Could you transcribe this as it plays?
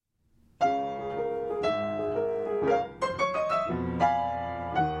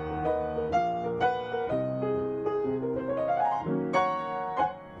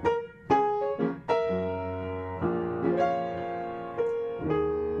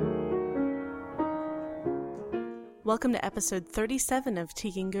Welcome to episode 37 of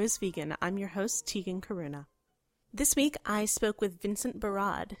Tegan Goes Vegan. I'm your host, Tegan Karuna. This week, I spoke with Vincent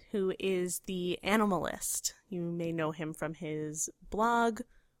Berraud, who is the Animalist. You may know him from his blog,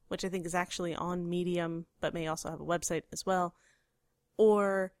 which I think is actually on Medium, but may also have a website as well,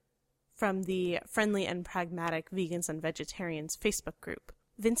 or from the Friendly and Pragmatic Vegans and Vegetarians Facebook group.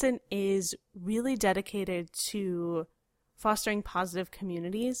 Vincent is really dedicated to fostering positive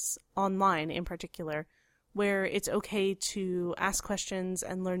communities, online in particular, where it's okay to ask questions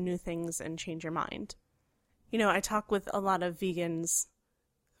and learn new things and change your mind. You know, I talk with a lot of vegans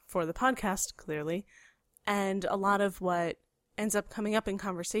for the podcast, clearly, and a lot of what ends up coming up in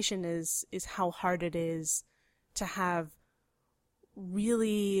conversation is how hard it is to have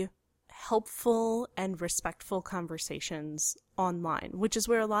really helpful and respectful conversations online, which is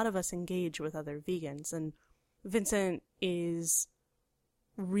where a lot of us engage with other vegans. And Vincent is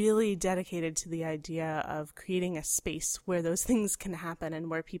really dedicated to the idea of creating a space where those things can happen and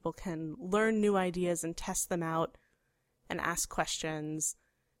where people can learn new ideas and test them out and ask questions.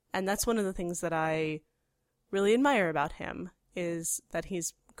 And that's one of the things that I really admire about him, is that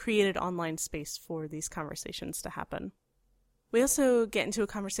he's created online space for these conversations to happen. We also get into a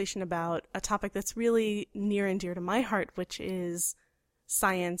conversation about a topic that's really near and dear to my heart, which is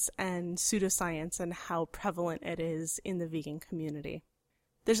science and pseudoscience and how prevalent it is in the vegan community.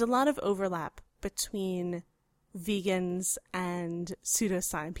 There's a lot of overlap between vegans and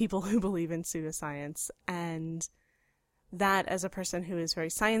pseudoscience, people who believe in pseudoscience, and that, as a person who is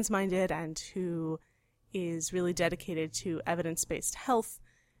very science-minded and who is really dedicated to evidence-based health,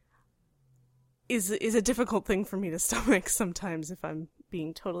 is a difficult thing for me to stomach sometimes, if I'm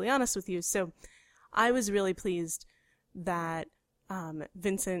being totally honest with you. So I was really pleased that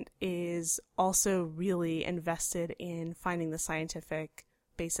Vincent is also really invested in finding the scientific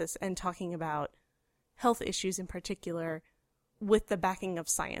basis and talking about health issues in particular with the backing of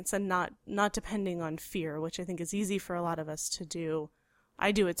science and not depending on fear, which I think is easy for a lot of us to do.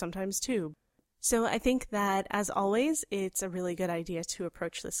 I do it sometimes too. So I think that, as always, it's a really good idea to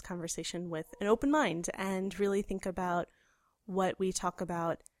approach this conversation with an open mind and really think about what we talk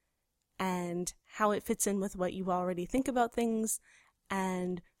about and how it fits in with what you already think about things,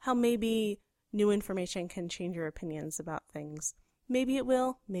 and how maybe new information can change your opinions about things. Maybe it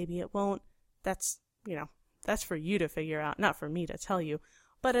will, maybe it won't. That's for you to figure out, not for me to tell you.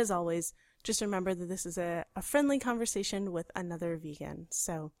 But as always, just remember that this is a friendly conversation with another vegan.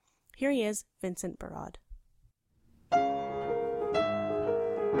 So here he is, Vincent Berraud.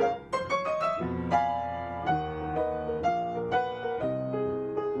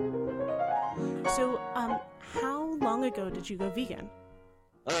 So, how long ago did you go vegan?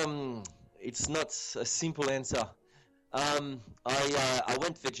 It's not a simple answer. I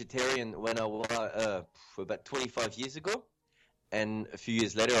went vegetarian when I was about 25 years ago, and a few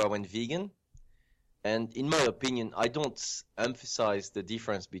years later I went vegan. And in my opinion, I don't emphasize the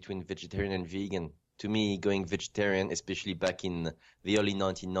difference between vegetarian and vegan. To me, going vegetarian, especially back in the early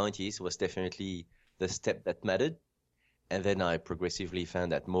 1990s, was definitely the step that mattered. And then I progressively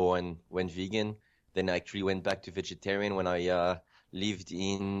found that more and went vegan. Then I actually went back to vegetarian when I lived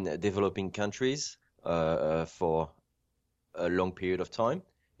in developing countries for a long period of time,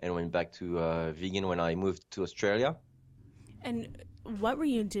 and went back to vegan when I moved to Australia. And what were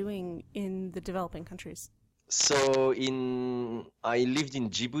you doing in the developing countries? So I lived in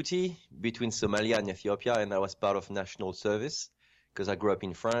Djibouti, between Somalia and Ethiopia, and I was part of national service because I grew up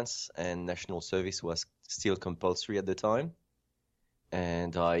in France and national service was still compulsory at the time.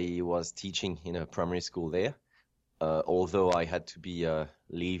 And I was teaching in a primary school there, although I had to be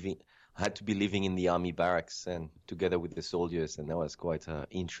living in the army barracks and together with the soldiers, and that was quite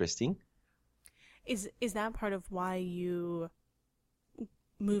interesting. Is that part of why you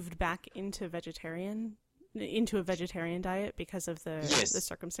moved back into a vegetarian diet, because of the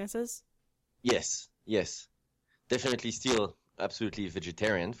circumstances? Yes. Definitely still absolutely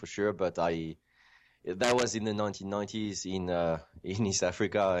vegetarian for sure, but that was in the 1990s in East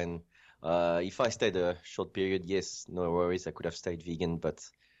Africa, and if I stayed a short period, yes, no worries, I could have stayed vegan, but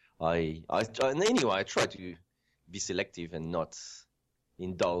I try to be selective and not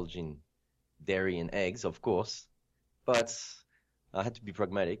indulge in dairy and eggs, of course, but I had to be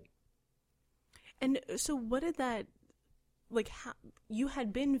pragmatic. And so what did that, how, you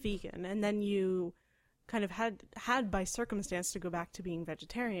had been vegan and then you kind of had by circumstance to go back to being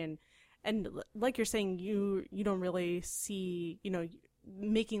vegetarian, and like you're saying, you don't really see,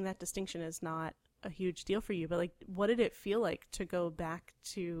 making that distinction is not a huge deal for you, but what did it feel like to go back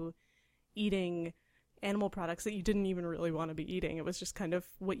to eating animal products that you didn't even really want to be eating? It was just kind of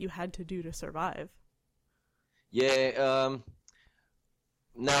what you had to do to survive. Yeah.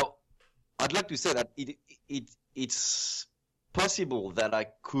 Now, I'd like to say that it's possible that I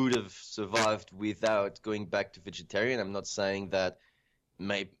could have survived without going back to vegetarian. I'm not saying that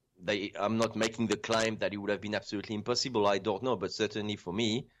I'm not making the claim that it would have been absolutely impossible. I don't know, but certainly for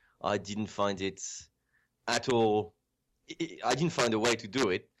me, I didn't find it at all. I didn't find a way to do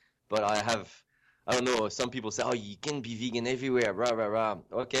it, but I don't know, some people say, oh, you can be vegan everywhere, rah, rah, rah.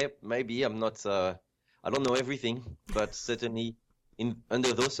 Okay, maybe I'm not, I don't know everything, but certainly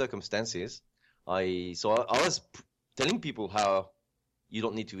under those circumstances, I was telling people how you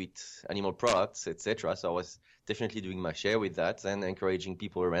don't need to eat animal products, etc. So I was definitely doing my share with that and encouraging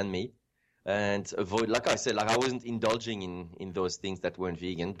people around me and avoid, like I said, like I wasn't indulging in those things that weren't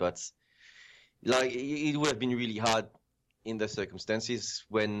vegan, but like it would have been really hard in the circumstances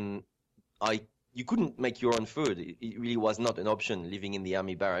when you couldn't make your own food. It really was not an option living in the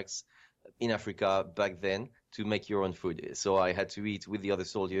army barracks in Africa back then to make your own food. So I had to eat with the other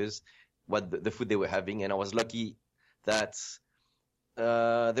soldiers what the food they were having, and I was lucky that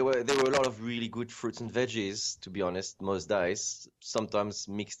there were a lot of really good fruits and veggies, to be honest, most days, sometimes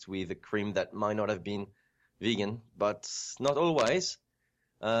mixed with a cream that might not have been vegan, but not always.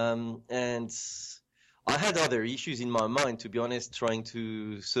 And I had other issues in my mind, to be honest, trying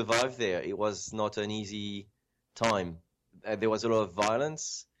to survive there. It was not an easy time. There was a lot of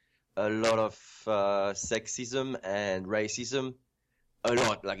violence, a lot of sexism and racism, a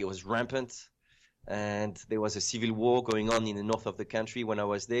lot, like it was rampant. And there was a civil war going on in the north of the country when I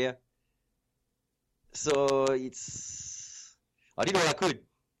was there. So I did what I could.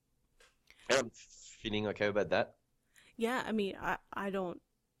 And I'm feeling okay about that. Yeah, I mean,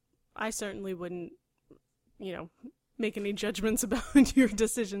 I certainly wouldn't, make any judgments about your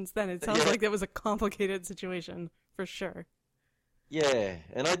decisions then. It sounds like that was a complicated situation, for sure. Yeah,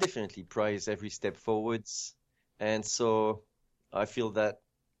 and I definitely praise every step forwards. And so I feel that,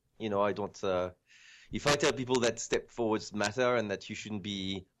 I don't, if I tell people that step forwards matter and that you shouldn't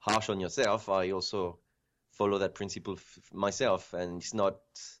be harsh on yourself, I also follow that principle myself. And it's not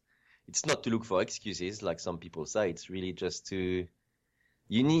to look for excuses like some people say. It's really just to,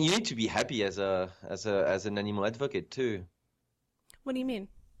 you need to be happy as an animal advocate too. What do you mean?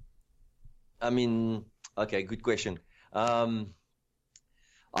 I mean, okay, good question. I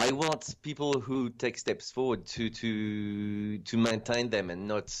want people who take steps forward to maintain them and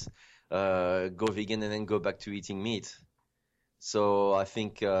not go vegan and then go back to eating meat. So I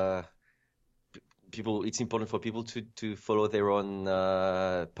think it's important for people to follow their own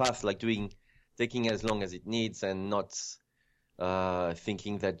path, like taking as long as it needs and not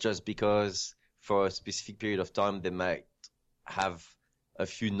thinking that just because for a specific period of time they might have a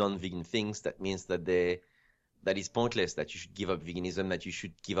few non-vegan things, that means that is pointless, that you should give up veganism, that you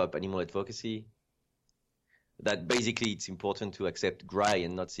should give up animal advocacy. That basically it's important to accept gray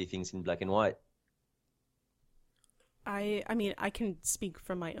and not see things in black and white. I mean, I can speak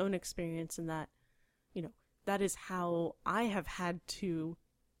from my own experience in that, that is how I have had to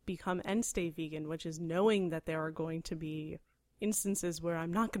become and stay vegan, which is knowing that there are going to be instances where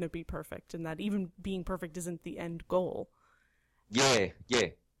I'm not going to be perfect and that even being perfect isn't the end goal. Yeah,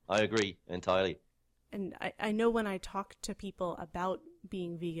 I agree entirely. And I know when I talk to people about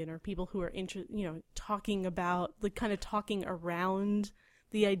being vegan or people who are talking about, like kind of talking around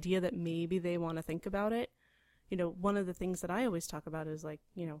the idea that maybe they want to think about it, one of the things that I always talk about is like,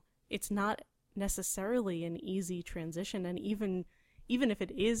 it's not necessarily an easy transition. And even if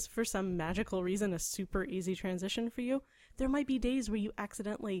it is for some magical reason a super easy transition for you, there might be days where you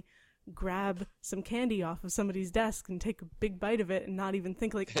accidentally grab some candy off of somebody's desk and take a big bite of it and not even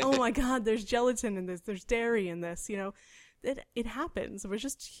think like, oh my God, there's gelatin in this, there's dairy in this, it happens. We're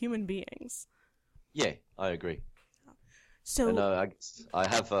just human beings. Yeah, I agree. So and, I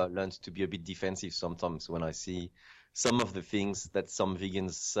have learned to be a bit defensive sometimes when I see some of the things that some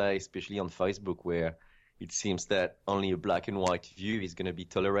vegans say, especially on Facebook, where it seems that only a black and white view is going to be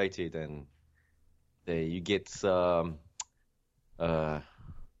tolerated, and you get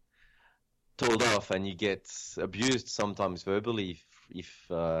told off and you get abused sometimes verbally if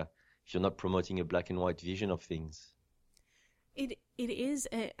you're not promoting a black and white vision of things. It is,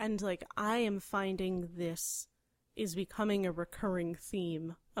 and like I am finding this is becoming a recurring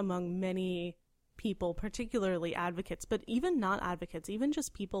theme among many people, particularly advocates, but even not advocates, even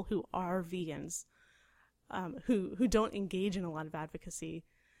just people who are vegans, who don't engage in a lot of advocacy,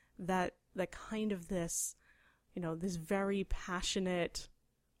 that kind of this, this very passionate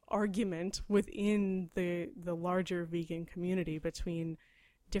argument within the larger vegan community between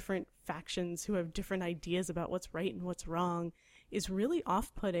different factions who have different ideas about what's right and what's wrong is really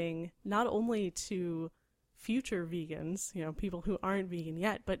off-putting, not only to future vegans, people who aren't vegan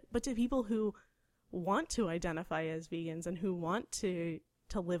yet, but to people who want to identify as vegans and who want to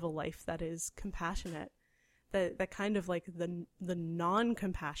live a life that is compassionate. That kind of like the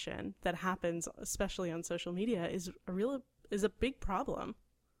non-compassion that happens, especially on social media, is a big problem.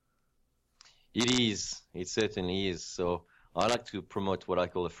 It is. It certainly is. So I like to promote what I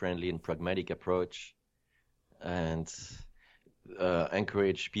call a friendly and pragmatic approach, and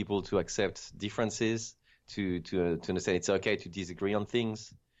encourage people to accept differences, to understand it's okay to disagree on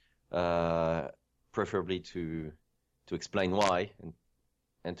things, preferably to explain why,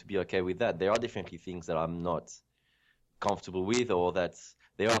 and to be okay with that. There are definitely things that I'm not comfortable with, or that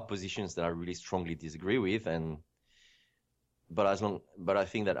there are positions that I really strongly disagree with, but I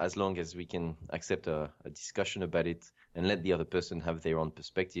think that as long as we can accept a discussion about it and let the other person have their own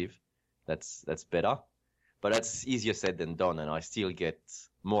perspective, that's better. But that's easier said than done, and I still get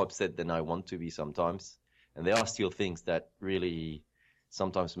more upset than I want to be sometimes. And there are still things that really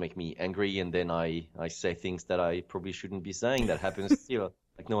sometimes make me angry, and then I say things that I probably shouldn't be saying. That happens still.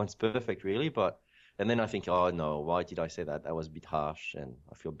 Like, no one's perfect, really, and then I think, oh no, why did I say that? That was a bit harsh, and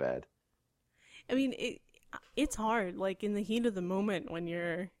I feel bad. I mean, it's hard, like, in the heat of the moment when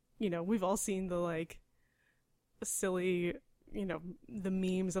you're, we've all seen the, like, silly, the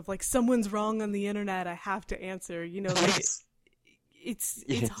memes of, like, someone's wrong on the internet, I have to answer, like,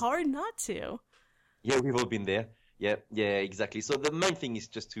 it's hard not to. Yeah, we've all been there. Yeah, exactly. So the main thing is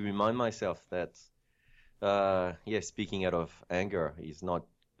just to remind myself that, speaking out of anger is not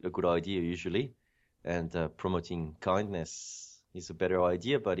a good idea usually, and promoting kindness is a better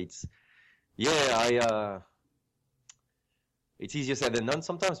idea. But it's easier said than done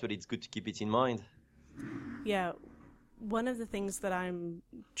sometimes, but it's good to keep it in mind. Yeah, one of the things that I'm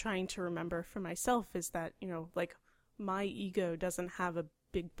trying to remember for myself is that, like, my ego doesn't have a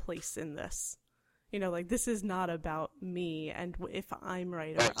big place in this. Like, this is not about me and if I'm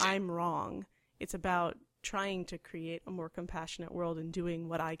right or I'm wrong. It's about trying to create a more compassionate world and doing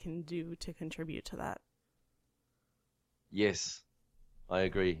what I can do to contribute to that. Yes, I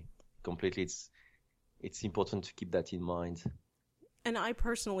agree completely. It's important to keep that in mind. And I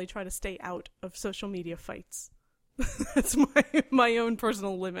personally try to stay out of social media fights. That's my own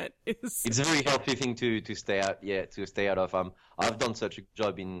personal limit. It's a very healthy thing to stay out. Yeah, to stay out of. I've done such a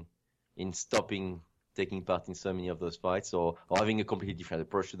job in stopping taking part in so many of those fights, or having a completely different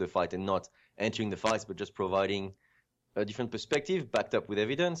approach to the fight, and not entering the fights, but just providing a different perspective backed up with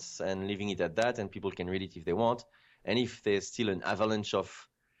evidence and leaving it at that, and people can read it if they want. And if there's still an avalanche of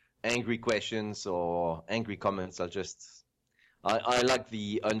angry questions or angry comments, I like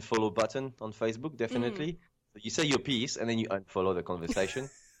the unfollow button on Facebook, definitely. You say your piece and then you unfollow the conversation.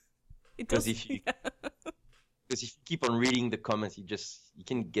 Because if you keep on reading the comments, you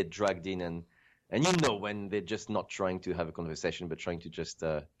can get dragged in, and when they're just not trying to have a conversation, but trying to just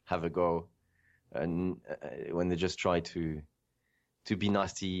have a go, and when they just try to be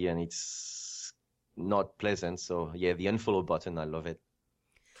nasty, and it's not pleasant. So yeah, the unfollow button, I love it.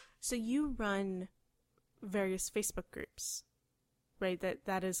 So you run various Facebook groups, right?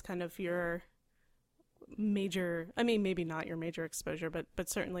 That is kind of your major, I mean, maybe not your major exposure, but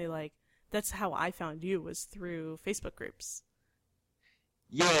certainly, like, that's how I found you, was through Facebook groups.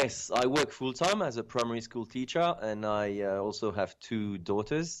 Yes, I work full-time as a primary school teacher, and I also have two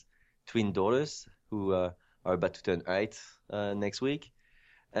daughters, twin daughters, who are about to turn 8 next week.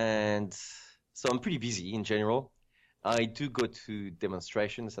 And so I'm pretty busy in general. I do go to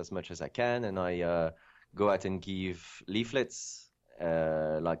demonstrations as much as I can, and I go out and give leaflets.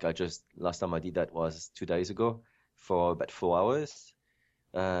 Last time I did that was 2 days ago for about 4 hours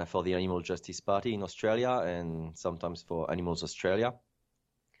for the Animal Justice Party in Australia, and sometimes for Animals Australia.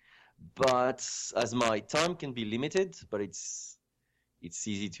 But as my time can be limited, but it's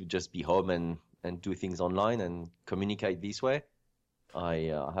easy to just be home and do things online and communicate this way.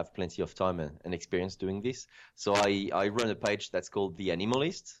 I have plenty of time and experience doing this. So I run a page that's called The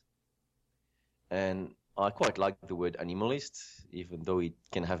Animalist. And I quite like the word animalist, even though it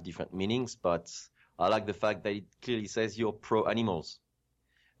can have different meanings. But I like the fact that it clearly says you're pro-animals,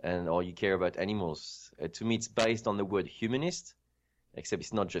 or you care about animals. To me, it's based on the word humanist, except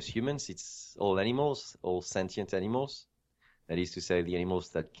it's not just humans, it's all animals, all sentient animals. That is to say, the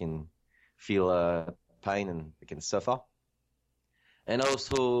animals that can feel pain and they can suffer. And I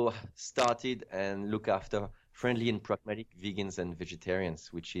also started and look after Friendly and Pragmatic Vegans and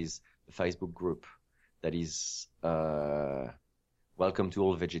Vegetarians, which is the Facebook group that is welcome to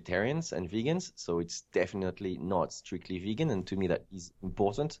all vegetarians and vegans. So it's definitely not strictly vegan, and to me that is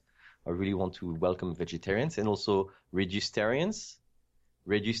important. I really want to welcome vegetarians and also reducetarians,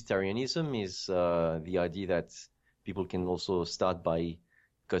 Reductarianism is the idea that people can also start by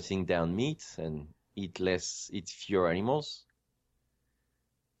cutting down meat and eat fewer animals.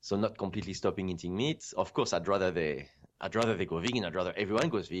 So not completely stopping eating meat. Of course, I'd rather they go vegan. I'd rather everyone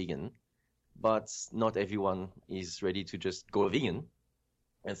goes vegan, but not everyone is ready to just go vegan.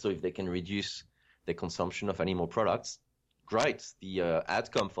 And so if they can reduce the consumption of animal products, great. The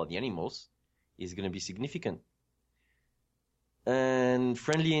outcome for the animals is going to be significant. And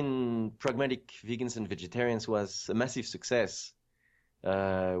Friendly and Pragmatic Vegans and Vegetarians was a massive success.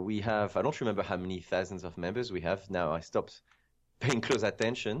 We have, I don't remember how many thousands of members we have now. I stopped paying close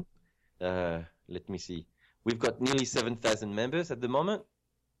attention. Let me see. We've got nearly 7,000 members at the moment.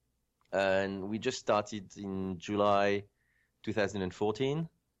 And we just started in July 2014.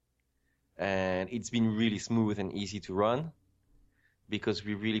 And it's been really smooth and easy to run because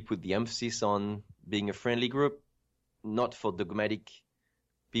we really put the emphasis on being a friendly group, not for dogmatic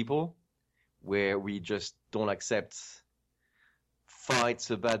people, where we just don't accept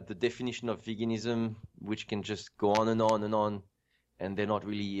fights about the definition of veganism, which can just go on and on and on, and they're not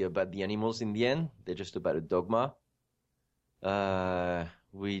really about the animals in the end. They're just about a dogma.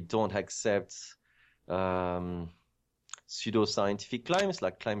 We don't accept pseudo-scientific claims,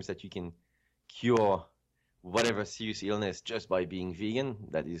 like claims that you can cure whatever serious illness just by being vegan.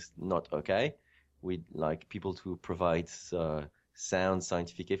 That is not okay. We'd like people to provide sound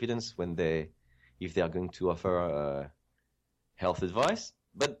scientific evidence if they are going to offer health advice.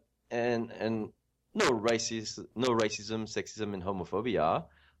 But and no racism, sexism, and homophobia.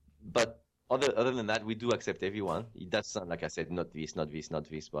 But other than that, we do accept everyone. It does sound like I said not this, not this, not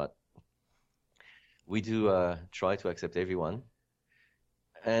this, but we do try to accept everyone.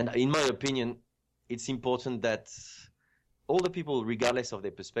 And in my opinion, it's important that all the people, regardless of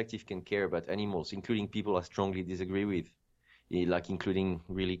their perspective, can care about animals, including people I strongly disagree with, like including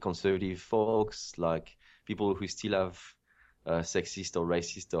really conservative folks, like people who still have sexist or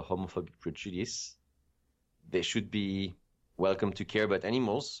racist or homophobic prejudice. They should be welcome to care about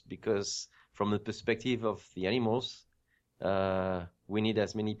animals because from the perspective of the animals, we need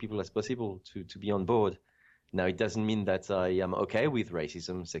as many people as possible to be on board. Now, it doesn't mean that I am okay with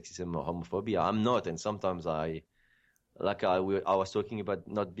racism, sexism, or homophobia. I'm not, and sometimes I was talking about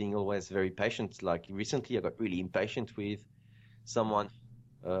not being always very patient. Like recently, I got really impatient with someone,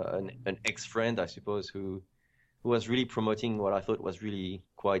 an ex-friend, I suppose, who was really promoting what I thought was really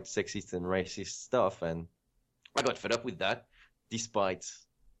quite sexist and racist stuff, and I got fed up with that, despite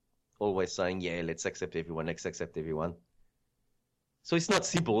always saying, "Yeah, let's accept everyone, let's accept everyone." So it's not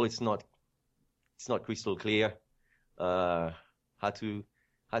simple. It's not crystal clear how to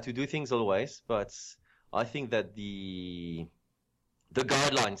do things always, but I think that the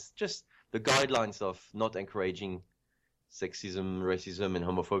guidelines of not encouraging sexism, racism, and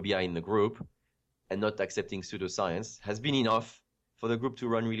homophobia in the group and not accepting pseudoscience has been enough for the group to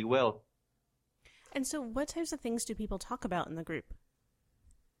run really well. And so what types of things do people talk about in the group?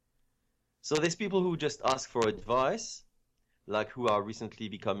 So there's people who just ask for advice, like who are recently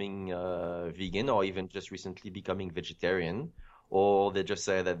becoming vegan or even just recently becoming vegetarian, or they just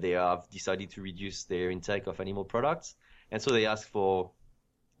say that they have decided to reduce their intake of animal products. And so they ask for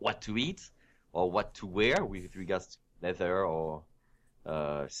what to eat or what to wear with regards to leather or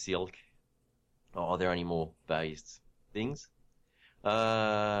silk or other animal-based things.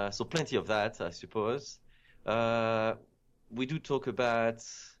 So plenty of that, I suppose. We do talk about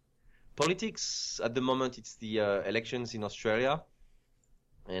politics. At the moment, it's the elections in Australia.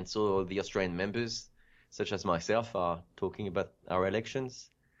 And so the Australian members, such as myself, are talking about our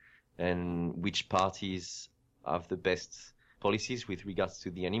elections and which parties have the best policies with regards to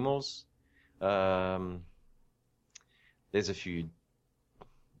the animals. There's a few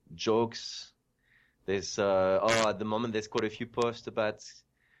jokes. There's at the moment there's quite a few posts about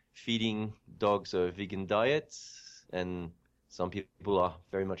feeding dogs a vegan diet, and some people are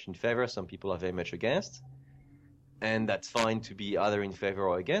very much in favor, some people are very much against. And that's fine to be either in favor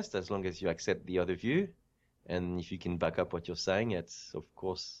or against, as long as you accept the other view. And if you can back up what you're saying, it's of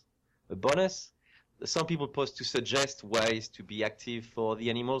course a bonus. Some people post to suggest ways to be active for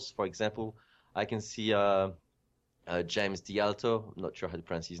the animals. For example, I can see James D'Alto, I'm not sure how to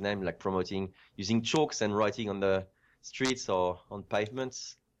pronounce his name, like promoting using chalks and writing on the streets or on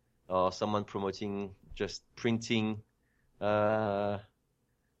pavements, or someone promoting just printing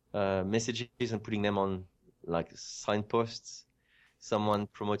messages and putting them on like signposts. Someone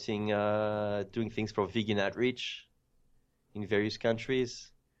promoting doing things for vegan outreach in various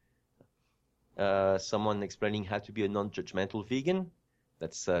countries. Someone explaining how to be a non-judgmental vegan.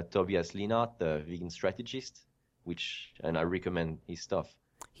 That's Tobias Leenart, the vegan strategist, and I recommend his stuff.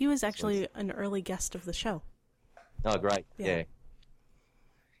 He was actually an early guest of the show. Oh, great. Yeah.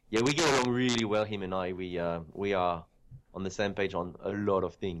 Yeah, we get along really well, him and I. We are on the same page on a lot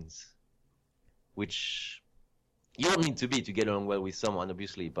of things, which you don't need to be to get along well with someone,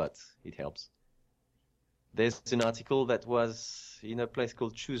 obviously, but it helps. There's an article that was in a place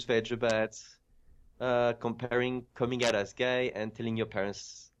called Choose Veg about comparing coming out as gay and telling your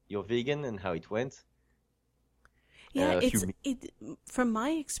parents you're vegan and how it went. Yeah, from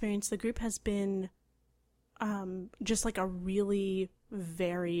my experience, the group has been just like a really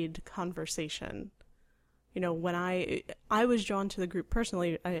varied conversation. You know, when I was drawn to the group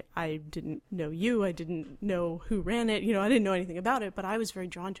personally, I didn't know you, I didn't know who ran it, you know, I didn't know anything about it, but I was very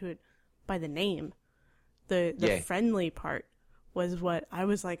drawn to it by the name. The friendly part was what I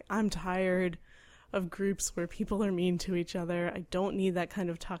was like, I'm tired of groups where people are mean to each other. I don't need that kind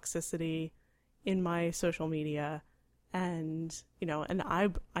of toxicity in my social media. And, you know, and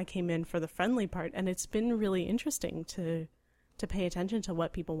I came in for the friendly part, and it's been really interesting to pay attention to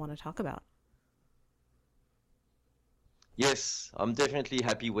what people want to talk about. Yes, I'm definitely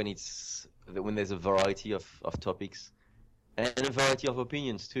happy when there's a variety of topics and a variety of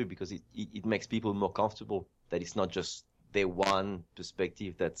opinions too, because it makes people more comfortable that it's not just their one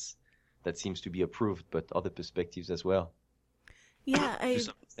perspective that seems to be approved, but other perspectives as well. Yeah,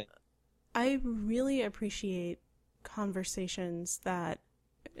 I really appreciate conversations that,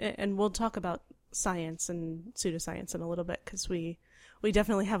 and we'll talk about science and pseudoscience in a little bit, because we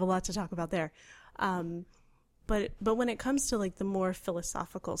definitely have a lot to talk about there. But when it comes to like the more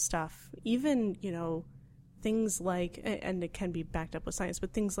philosophical stuff, even, you know, things like, and it can be backed up with science,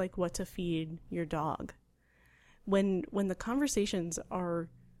 but things like what to feed your dog, when the conversations are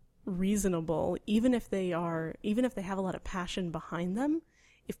reasonable, even if they have a lot of passion behind them,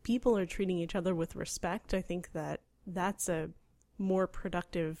 if people are treating each other with respect, I think that's a more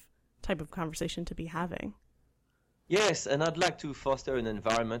productive type of conversation to be having. Yes, and I'd like to foster an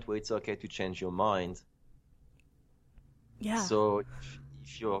environment where it's okay to change your mind. Yeah. So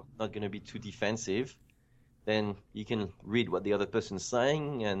if you're not going to be too defensive, then you can read what the other person's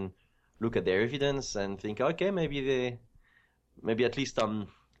saying and look at their evidence and think, okay, maybe at least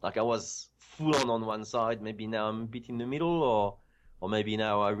I was full on one side, maybe now I'm a bit in the middle, or maybe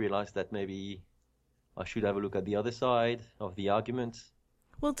now I realize that maybe I should have a look at the other side of the argument.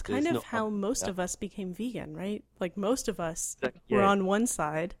 Well, it's kind of how most of us became vegan, right? Like most of us were on one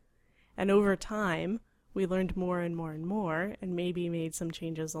side, and over time we learned more and more and more, and maybe made some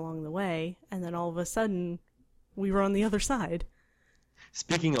changes along the way, and then all of a sudden we were on the other side.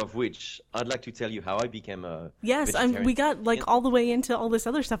 Speaking of which, I'd like to tell you how I became a vegetarian. We got like all the way into all this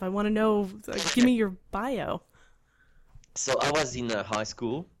other stuff. I want to know, give me your bio. So I was in high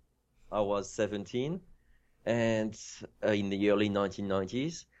school. I was 17, and in the early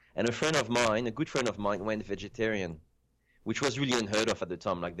 1990s, and a good friend of mine, went vegetarian, which was really unheard of at the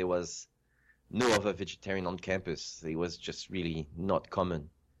time. Like there was no other vegetarian on campus. It was just really not common.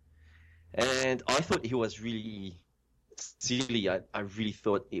 And I thought he was really silly. I really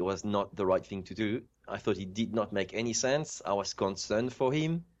thought it was not the right thing to do. I thought it did not make any sense. I was concerned for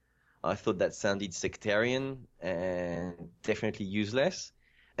him. I thought that sounded sectarian and definitely useless.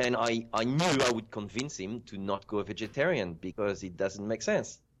 And I knew I would convince him to not go vegetarian because it doesn't make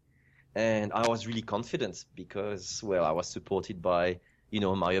sense. And I was really confident because, well, I was supported by, you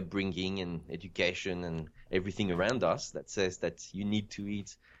know, my upbringing and education and everything around us that says that you need to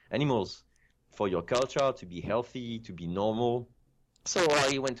eat animals for your culture, to be healthy, to be normal. So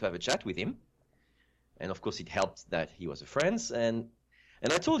I went to have a chat with him. And of course it helped that he was a friend. And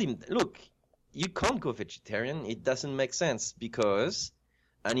I told him, look, you can't go vegetarian. It doesn't make sense because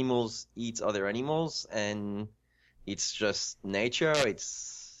animals eat other animals and it's just nature.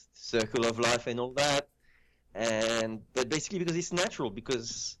 It's circle of life and all that. But basically because it's natural,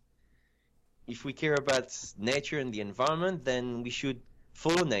 because if we care about nature and the environment, then we should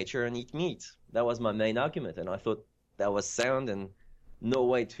follow nature and eat meat. That was my main argument, and I thought that was sound and no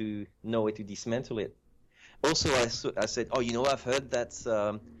way to dismantle it. Also, I said, oh, you know, I've heard that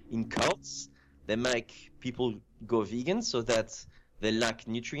in cults they make people go vegan so that they lack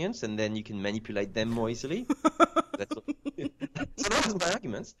nutrients, and then you can manipulate them more easily. So that was my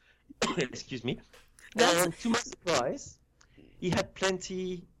argument. Excuse me. And to my surprise, he had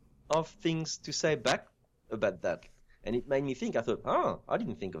plenty of things to say back about that. And it made me think. I thought, I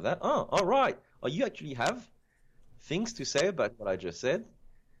didn't think of that. All right. Oh, you actually have things to say about what I just said.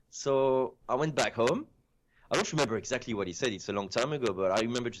 So I went back home. I don't remember exactly what he said. It's a long time ago, but I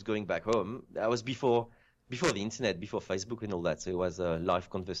remember just going back home. That was before the internet, before Facebook and all that. So it was live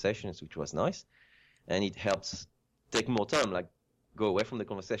conversations, which was nice. And it helped take more time, like go away from the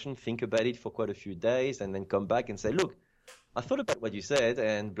conversation, think about it for quite a few days, and then come back and say, look, I thought about what you said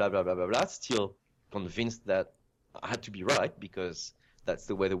and blah, blah, blah, blah, blah. Still convinced that I had to be right because that's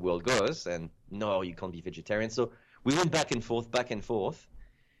the way the world goes. And no, you can't be vegetarian. So we went back and forth.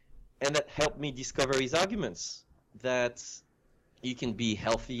 And that helped me discover his arguments that you can be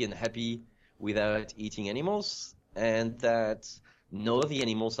healthy and happy without eating animals, and that no, the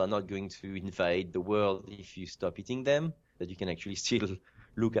animals are not going to invade the world if you stop eating them, that you can actually still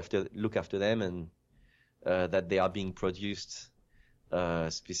look after them, and that they are being produced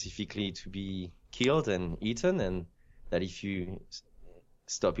specifically to be killed and eaten, and that if you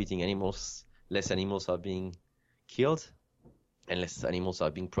stop eating animals, less animals are being killed, and less animals are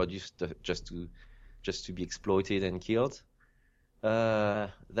being produced just to be exploited and killed.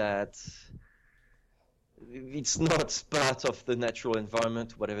 That it's not part of the natural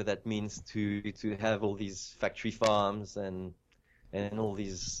environment, whatever that means, to have all these factory farms and all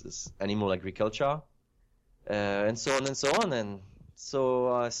these animal agriculture, and so on and so on. And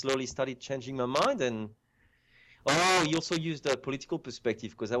so I slowly started changing my mind. And he also used a political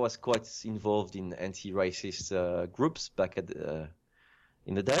perspective, because I was quite involved in anti-racist groups back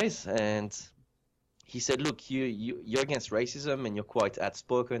in the days. And he said, look, you're against racism and you're quite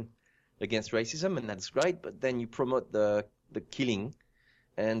outspoken against racism, and that's great, but then you promote the killing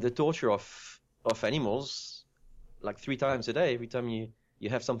and the torture of animals like 3 times a day every time you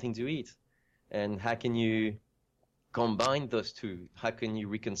have something to eat. And how can you combine those two? How can you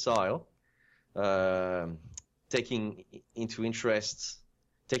reconcile taking into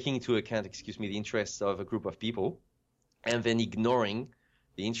account the interests of a group of people, and then ignoring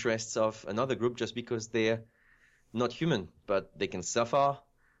the interests of another group just because they're not human, but they can suffer,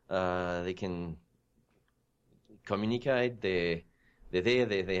 they can communicate, they're there,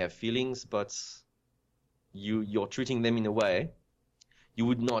 they have feelings, but you're treating them in a way you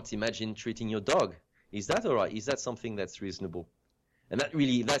would not imagine treating your dog. Is that all right? Is that something that's reasonable? And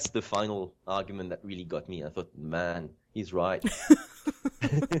that's the final argument that really got me. I thought, man, he's right.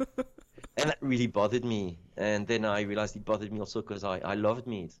 And that really bothered me. And then I realized it bothered me also because I loved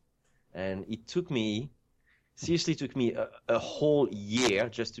meat. And it seriously took me a whole year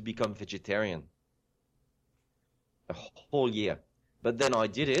just to become vegetarian. A whole year. But then I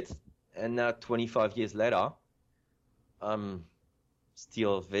did it. And now 25 years later, I'm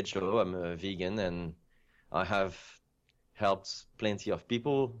still veggie. I'm a vegan, and I have helped plenty of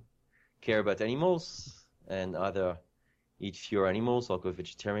people care about animals and either eat fewer animals or go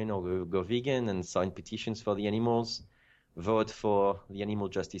vegetarian or go vegan, and sign petitions for the animals, vote for the Animal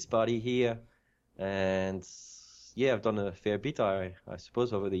Justice Party here. And yeah, I've done a fair bit, I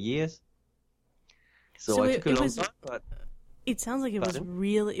suppose, over the years. So I took a long time, but it sounds like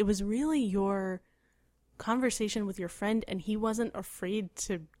it was really your conversation with your friend, and he wasn't afraid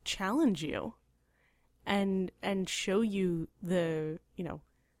to challenge you and show you the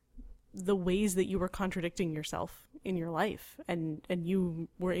ways that you were contradicting yourself in your life, and you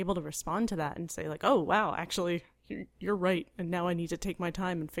were able to respond to that and say, like, oh wow, actually you're right, and now I need to take my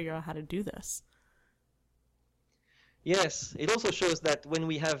time and figure out how to do this. Yes, it also shows that when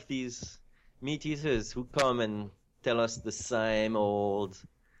we have these meat eaters who come and tell us the same old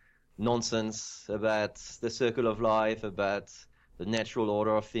nonsense about the circle of life, about the natural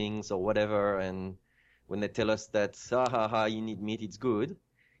order of things or whatever, and when they tell us that, you need meat, it's good,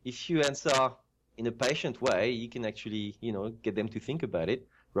 if you answer in a patient way, you can actually, get them to think about it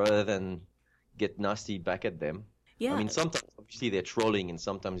rather than get nasty back at them. Yeah. I mean, sometimes obviously they're trolling, and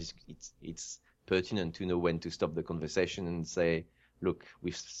sometimes it's pertinent to know when to stop the conversation and say, look,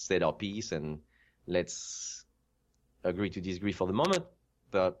 we've said our piece and let's agree to disagree for the moment,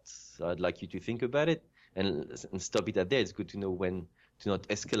 but I'd like you to think about it and stop it at there. It's good to know when to not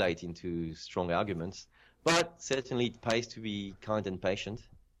escalate into strong arguments, but certainly it pays to be kind and patient.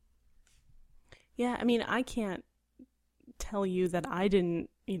 Yeah, I mean, I can't tell you that I didn't,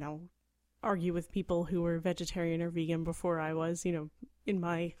 argue with people who were vegetarian or vegan before I was, in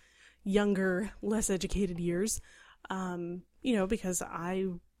my younger, less educated years, because I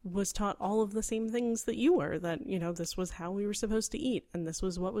was taught all of the same things that you were, that, this was how we were supposed to eat, and this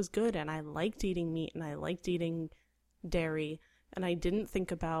was what was good, and I liked eating meat, and I liked eating dairy, and I didn't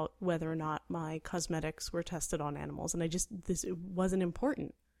think about whether or not my cosmetics were tested on animals, and it wasn't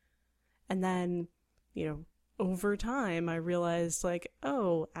important. And then, over time, I realized, like,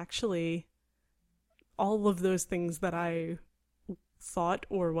 oh, actually, all of those things that I thought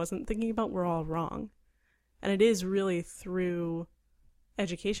or wasn't thinking about were all wrong. And it is really through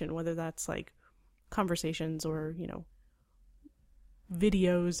education, whether that's like conversations or,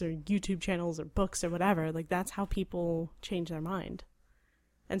 videos or YouTube channels or books or whatever. Like, that's how people change their mind.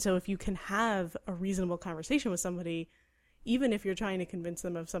 And so if you can have a reasonable conversation with somebody, even if you're trying to convince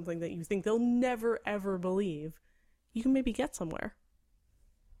them of something that you think they'll never, ever believe, you can maybe get somewhere.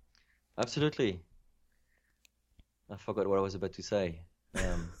 Absolutely. I forgot what I was about to say.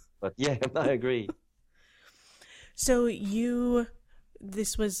 But yeah, I agree. So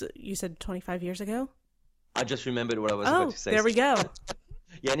this was, you said 25 years ago? I just remembered what I was about to say. There we go.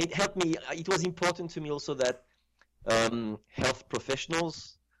 Yeah, and it helped me. It was important to me also that health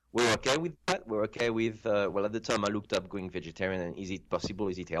professionals were okay with that. Were okay with, well, at the time I looked up going vegetarian and is it possible,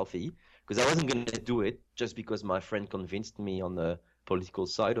 is it healthy? Because I wasn't going to do it just because my friend convinced me on the political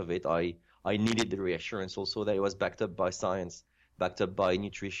side of it. I needed the reassurance also that it was backed up by science, backed up by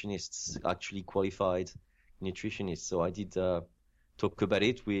nutritionists, actually qualified nutritionists. So I did talk about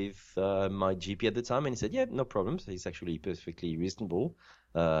it with my GP at the time, and he said, yeah, no problems. It's actually perfectly reasonable.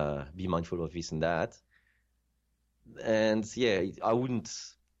 Be mindful of this and that. And yeah, I wouldn't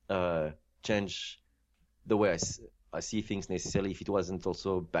change the way I see things necessarily if it wasn't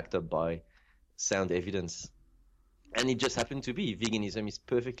also backed up by sound evidence. And it just happened to be veganism is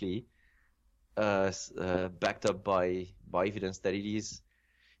perfectly backed up by evidence that it is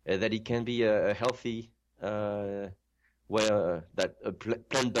that it can be a healthy that a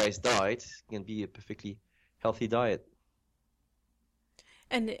plant-based diet can be a perfectly healthy diet.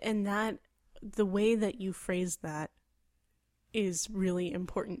 And that the way that you phrase that is really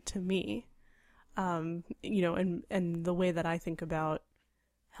important to me. You know, and the way that I think about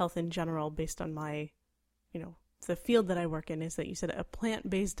health in general based on my, you know, the field that I work in is that you said a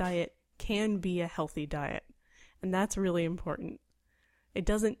plant-based diet can be a healthy diet. And that's really important. It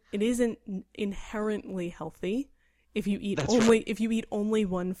isn't inherently healthy if you eat if you eat only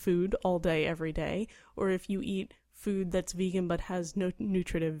one food all day every day, or if you eat food that's vegan but has no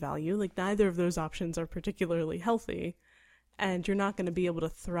nutritive value. Like, neither of those options are particularly healthy, and you're not going to be able to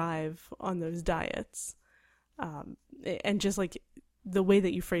thrive on those diets. And just like the way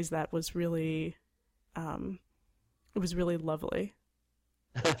that you phrased that was really, it was really lovely.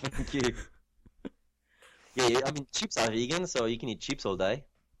 Thank you. Yeah, I mean, chips are vegan, so you can eat chips all day.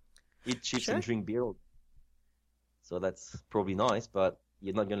 Eat chips and drink beer all day. So that's probably nice, but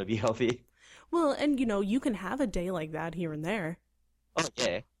you're not going to be healthy. Well, and you know, you can have a day like that here and there. Oh,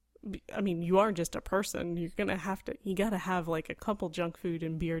 yeah. I mean, you are just a person. You gotta have like a couple junk food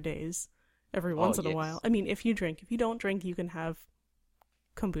and beer days every once in a while. I mean, if you don't drink, you can have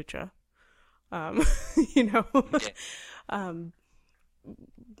kombucha. You know? Yeah.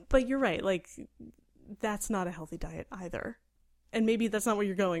 But you're right, like, that's not a healthy diet either. And maybe that's not what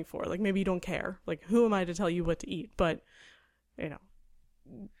you're going for. Like, maybe you don't care. Like, who am I to tell you what to eat? But, you know.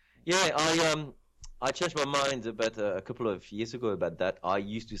 Yeah, I changed my mind about a couple of years ago about that. I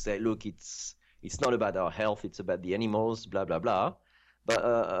used to say, look, it's not about our health, it's about the animals, blah, blah, blah. But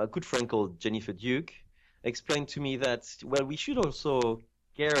a good friend called Jennifer Duke explained to me that, well, we should also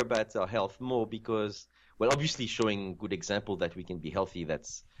care about our health more because, well, obviously showing good example that we can be healthy, that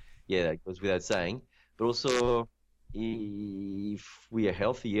goes without saying. But also, if we are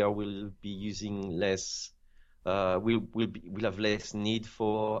healthier, we'll be using less. We'll have less need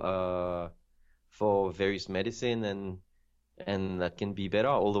for various medicine, and that can be better.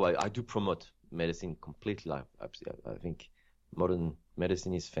 Although I do promote medicine completely. I think modern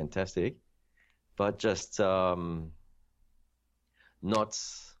medicine is fantastic, but just not.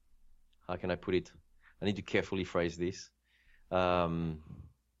 How can I put it? I need to carefully phrase this.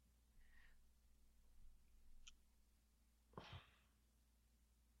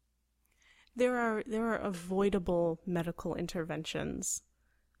 There are avoidable medical interventions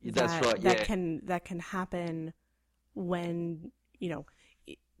that can happen when, you know,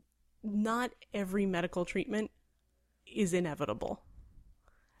 not every medical treatment is inevitable.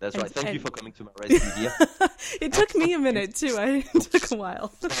 That's right. Thank you for coming to my rescue. It took me a minute too. It took a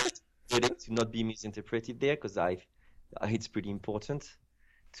while. To not be misinterpreted there, because it's pretty important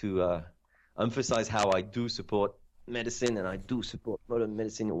to emphasize how I do support medicine, and I do support modern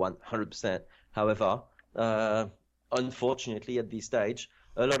medicine 100%. However, unfortunately, at this stage,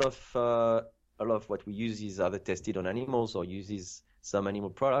 a lot of what we use is either tested on animals or uses some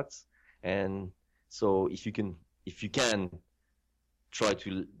animal products. And so, if you can try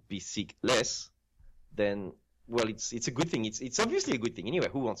to be sick less, then, well, it's a good thing. It's obviously a good thing anyway.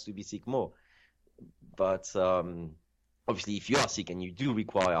 Who wants to be sick more? But obviously, if you are sick and you do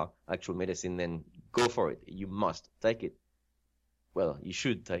require actual medicine, then go for it. You must take it. Well, you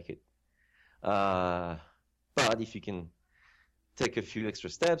should take it. But if you can take a few extra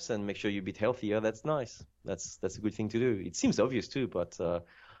steps and make sure you're a bit healthier, that's nice. That's a good thing to do. It seems obvious too, but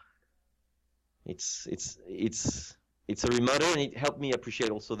it's a reminder, and it helped me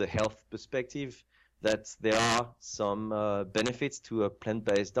appreciate also the health perspective, that there are some benefits to a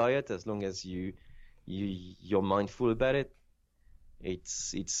plant-based diet as long as you're mindful about it.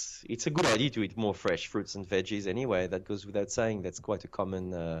 It's a good idea to eat more fresh fruits and veggies anyway. That goes without saying. That's quite a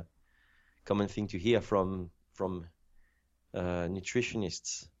common thing to hear from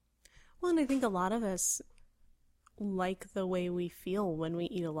nutritionists. Well, and I think a lot of us like the way we feel when we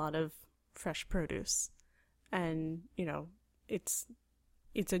eat a lot of fresh produce. And,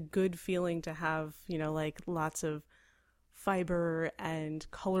 it's a good feeling to have, like lots of fiber and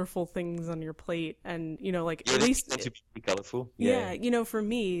colorful things on your plate. And, like Yeah, at least meant to be colorful. Yeah, for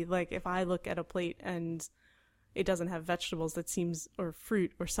me, like if I look at a plate and it doesn't have vegetables, or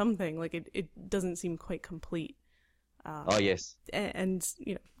fruit or something, like it doesn't seem quite complete. Oh, yes. And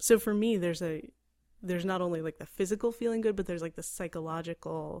so for me, there's not only like the physical feeling good, but there's like the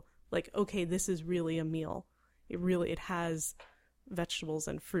psychological, like, okay, this is really a meal. It has vegetables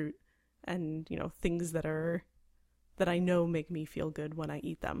and fruit and, things that I know make me feel good when I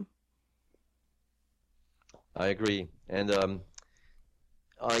eat them. I agree. And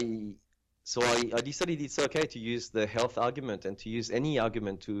I decided it's okay to use the health argument and to use any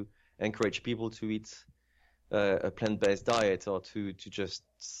argument to encourage people to eat a plant-based diet, or to just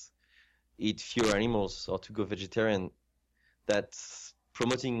eat fewer animals, or to go vegetarian. That's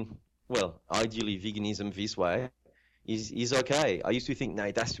promoting, well, ideally veganism this way is okay. I used to think, no,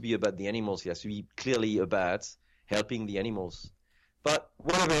 it has to be about the animals. It has to be clearly about helping the animals. But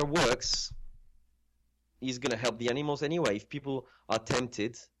whatever works is going to help the animals anyway. If people are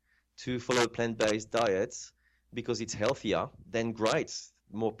tempted to follow plant-based diets because it's healthier, then great.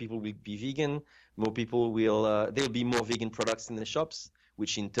 More people will be vegan. More people there'll be more vegan products in the shops,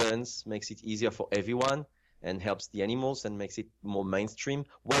 which in turn makes it easier for everyone and helps the animals and makes it more mainstream.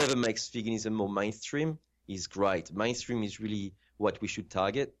 Whatever makes veganism more mainstream is great. Mainstream is really what we should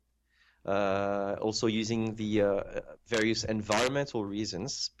target. Also using the various environmental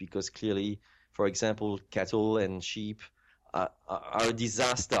reasons, because clearly, for example, cattle and sheep are a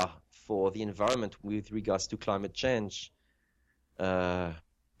disaster for the environment with regards to climate change.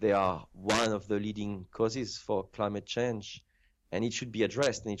 They are one of the leading causes for climate change, and it should be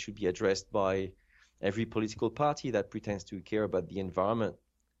addressed, and it should be addressed by every political party that pretends to care about the environment.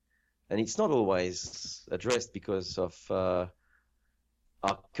 And it's not always addressed because of our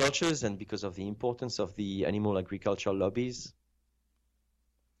cultures and because of the importance of the animal agriculture lobbies.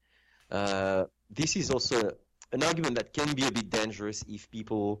 This is also an argument that can be a bit dangerous if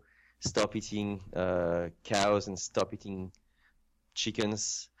people stop eating cows and stop eating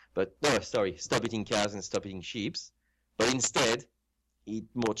chickens. Stop eating cows and stop eating sheep. But instead, eat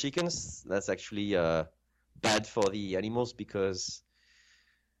more chickens. That's actually bad for the animals, because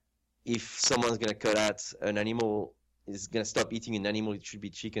if someone's going to cut out an animal, is going to stop eating an animal, it should be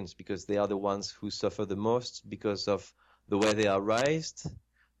chickens, because they are the ones who suffer the most because of the way they are raised,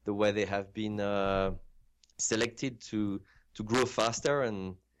 the way they have been selected to grow faster,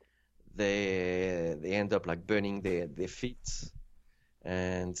 and they end up like burning their feet.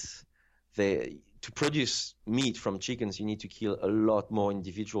 And to produce meat from chickens, you need to kill a lot more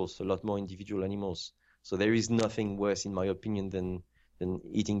individual animals. So there is nothing worse, in my opinion, than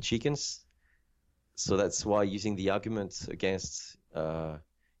eating chickens. So that's why using the argument against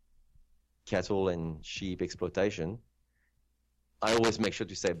cattle and sheep exploitation, I always make sure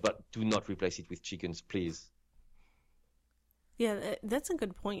to say, but do not replace it with chickens, please. Yeah, that's a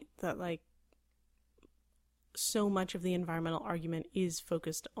good point, that like so much of the environmental argument is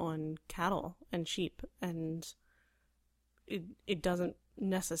focused on cattle and sheep, and it doesn't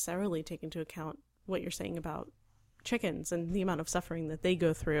necessarily take into account what you're saying about chickens and the amount of suffering that they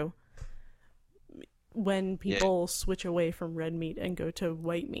go through when people switch away from red meat and go to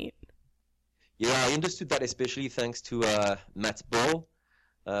white meat. Yeah, I understood that especially thanks to Matt Ball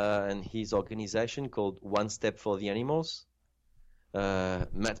and his organization called One Step for the Animals.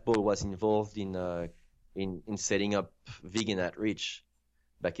 Matt Ball was involved in setting up Vegan Outreach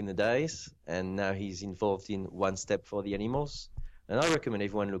back in the days, and now he's involved in One Step for the Animals. And I recommend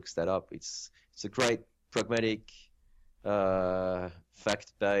everyone looks that up. It's a great, pragmatic,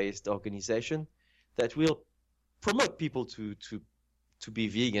 fact-based organization that will promote people to be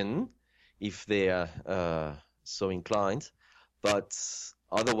vegan if they are so inclined, but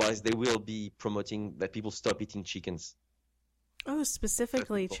otherwise they will be promoting that people stop eating chickens. Oh,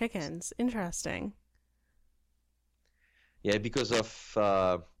 specifically chickens. Interesting. Yeah, because of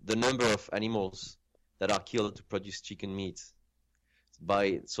the number of animals that are killed to produce chicken meat.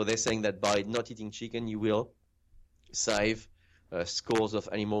 So they're saying that by not eating chicken, you will save scores of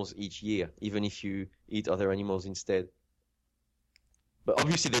animals each year, even if you eat other animals instead. But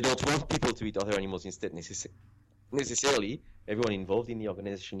obviously, they don't want people to eat other animals instead necessarily. Everyone involved in the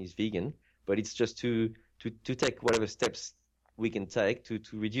organization is vegan, but it's just to take whatever steps we can take to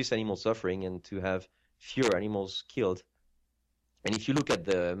reduce animal suffering and to have fewer animals killed. And if you look at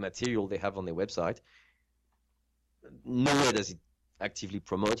the material they have on their website, nowhere does it actively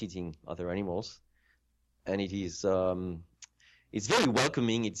promote eating other animals. And it is, it's very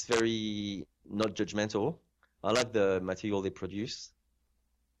welcoming. It's very not judgmental. I like the material they produce,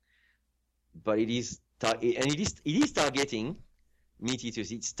 but it is targeting meat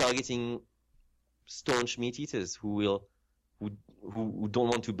eaters. It's targeting staunch meat eaters who don't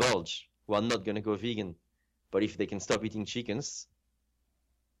want to budge, who are not going to go vegan. But if they can stop eating chickens,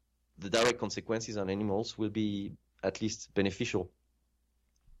 the direct consequences on animals will be at least beneficial.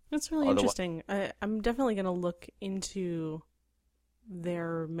 That's really interesting. I'm definitely going to look into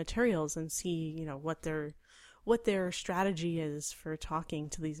their materials and see, you know, what their strategy is for talking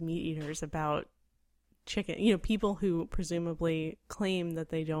to these meat eaters about chicken. You know, people who presumably claim that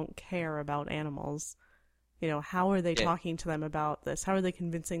they don't care about animals. You know, how are they talking to them about this? How are they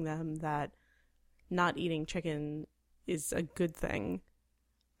convincing them that not eating chicken is a good thing?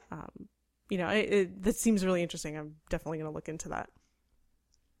 You know, that seems really interesting. I'm definitely going to look into that.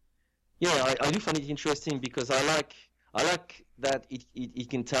 Yeah, I do find it interesting because I like that it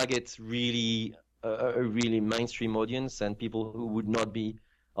can target really a really mainstream audience and people who would not be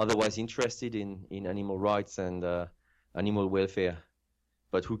otherwise interested in animal rights and animal welfare,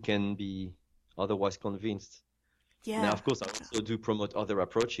 but who can be otherwise convinced. Yeah. Now, of course, I also do promote other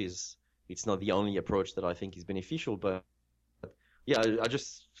approaches. It's not the only approach that I think is beneficial, but yeah, I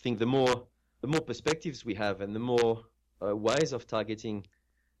just think the more perspectives we have and the more ways of targeting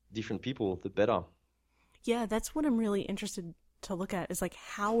different people, the better. Yeah, that's what I'm really interested to look at, is like,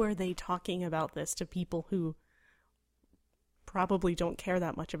 how are they talking about this to people who probably don't care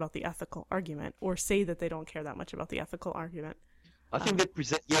that much about the ethical argument, or say that they don't care that much about the ethical argument. I think they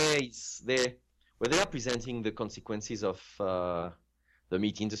present, they are presenting the consequences of the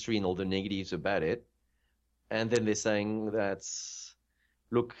meat industry and all the negatives about it, and then they're saying that,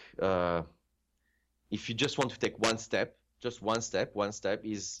 look, if you just want to take one step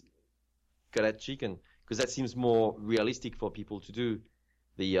is cut out chicken, because that seems more realistic for people to do.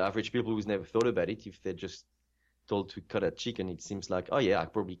 The average people who's never thought about it, if they're just told to cut out chicken, it seems like, oh yeah, I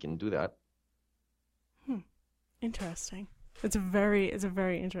probably can do that. Interesting. It's a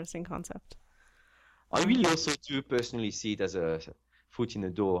very interesting concept. I really also do personally see it as a foot in the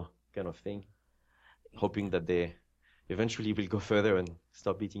door kind of thing, hoping that they eventually will go further and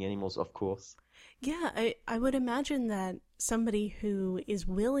stop eating animals, of course. Yeah, I would imagine that somebody who is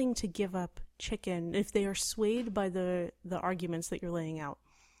willing to give up chicken, if they are swayed by the arguments that you're laying out,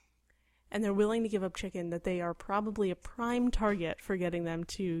 and they're willing to give up chicken, that they are probably a prime target for getting them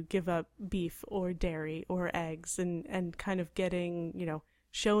to give up beef or dairy or eggs, and kind of getting, you know,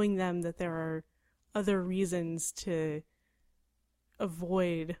 showing them that there are other reasons to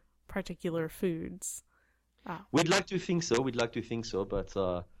avoid particular foods. We'd like to think so, but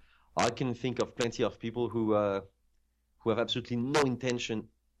I can think of plenty of people who have absolutely no intention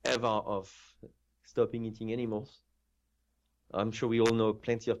ever of stopping eating animals. I'm sure we all know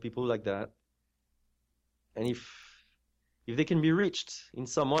plenty of people like that. And if they can be reached in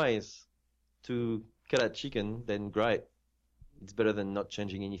some ways to cut out chicken, then great. It's better than not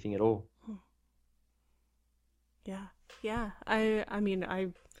changing anything at all. Yeah. I mean,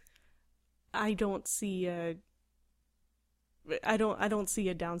 I don't see a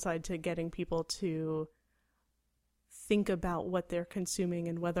downside to getting people to think about what they're consuming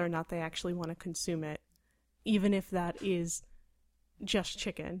and whether or not they actually want to consume it, even if that is just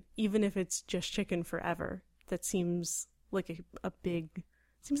chicken, even if it's just chicken forever. That seems like a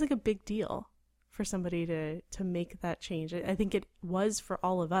big deal for somebody to make that change. I think it was for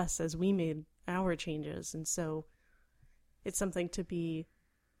all of us as we made our changes, and so it's something to be,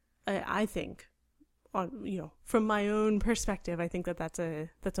 I think, on, you know, from my own perspective, I think that's a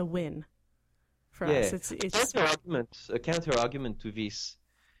win for us. It's a counter argument to this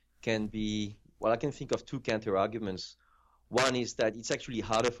can be, well, I can think of two counter arguments. One is that it's actually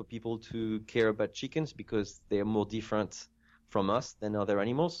harder for people to care about chickens because they're more different from us than other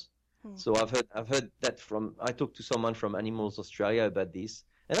animals. So I've heard that I talked to someone from Animals Australia about this,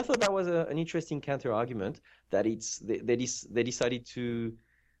 and I thought that was an interesting counter argument, that they decided to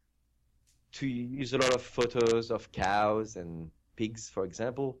use a lot of photos of cows and pigs, for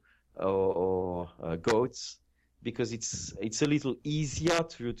example, or goats, because it's a little easier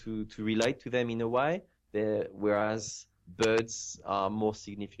to relate to them in a way, whereas birds are more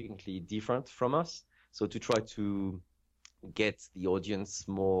significantly different from us. So to try to get the audience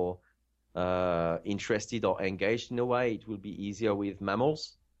more interested or engaged in a way, it will be easier with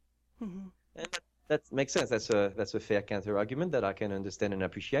mammals. Mm-hmm. And that makes sense. That's a fair counter argument that I can understand and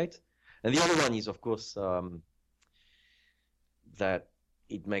appreciate. And the other one is, of course, that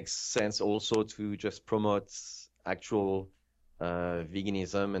it makes sense also to just promote actual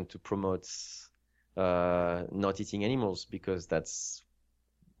veganism and to promote not eating animals, because that's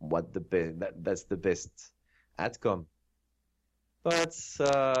what that's the best outcome. But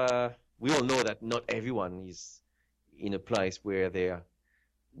we all know that not everyone is in a place where they're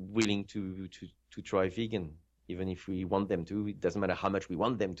willing to try vegan, even if we want them to. It doesn't matter how much we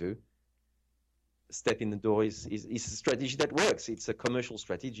want them to. Step in the door is a strategy that works. It's a commercial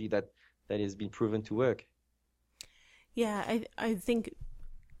strategy that has been proven to work. Yeah, I think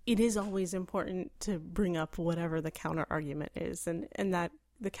it is always important to bring up whatever the counter argument is, and that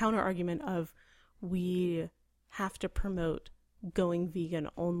the counter argument of we have to promote going vegan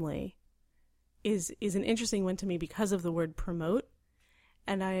only is an interesting one to me because of the word promote.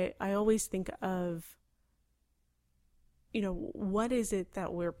 And I always think of, what is it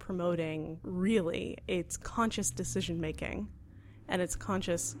that we're promoting really? It's conscious decision making, and it's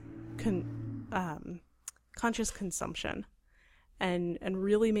conscious consumption, and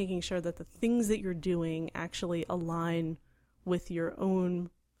really making sure that the things that you're doing actually align with your own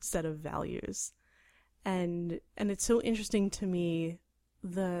set of values. And it's so interesting to me,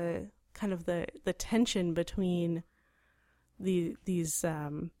 the kind of the tension between these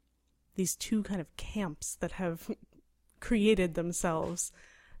two kind of camps that have created themselves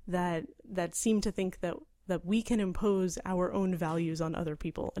that seem to think that we can impose our own values on other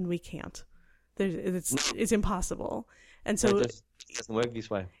people, and we can't. It's impossible. And so it doesn't work this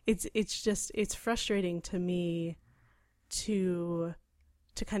way. It's frustrating to me to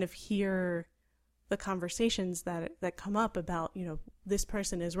kind of hear the conversations that come up about, this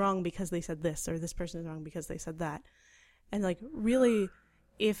person is wrong because they said this, or this person is wrong because they said that. And like, really,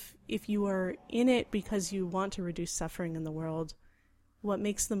 if you are in it because you want to reduce suffering in the world, what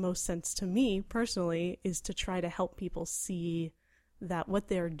makes the most sense to me personally is to try to help people see that what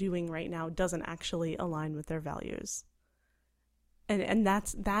they're doing right now doesn't actually align with their values. And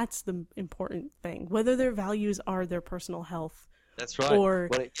that's the important thing. Whether their values are their personal health, that's right, or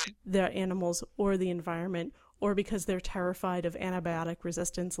their animals or the environment, or because they're terrified of antibiotic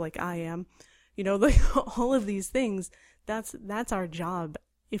resistance like I am, like all of these things, that's our job.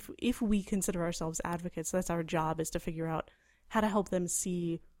 If we consider ourselves advocates, that's our job, is to figure out how to help them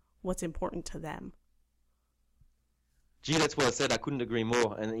see what's important to them. Gee, that's well said. I couldn't agree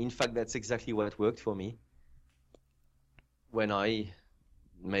more. And in fact, that's exactly what worked for me. When I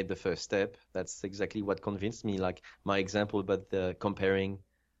made the first step, that's exactly what convinced me. Like my example about the comparing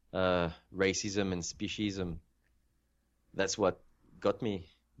racism and speciesism, that's what got me.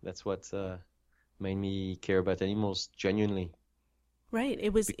 That's what made me care about animals genuinely. Right.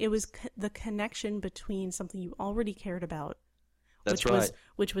 It was the connection between something you already cared about,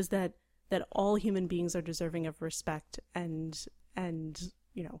 which was that all human beings are deserving of respect and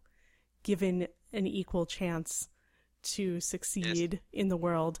given an equal chance to succeed in the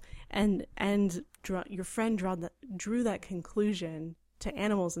world, and your friend drew that conclusion to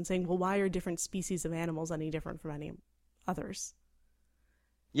animals and saying, well, why are different species of animals any different from any others?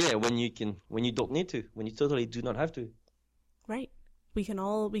 Yeah, when you don't need to, when you totally do not have to. Right. We can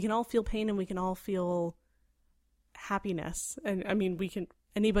all feel pain, and we can all feel happiness. And I mean,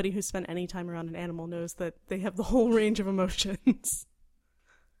 anybody who's spent any time around an animal knows that they have the whole range of emotions.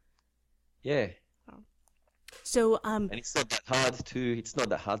 Yeah. So and it's not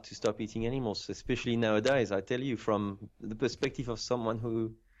that hard to stop eating animals, especially nowadays. I tell you, from the perspective of someone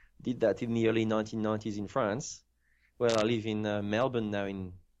who did that in the early 1990s in France. Well, I live in Melbourne now,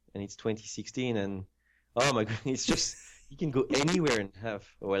 and it's 2016, and oh my God, it's just, you can go anywhere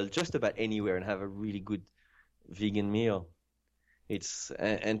and just about anywhere and have a really good vegan meal.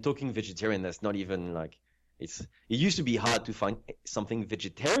 And talking vegetarian, that's not even like, it used to be hard to find something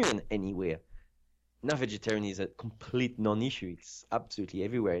vegetarian anywhere. Now vegetarian is a complete non-issue. It's absolutely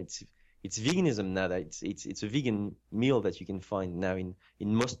everywhere. It's veganism now. That it's a vegan meal that you can find now in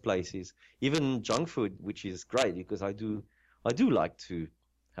most places. Even junk food, which is great, because I do like to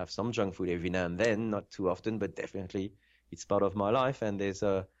have some junk food every now and then, not too often, but definitely it's part of my life. And there's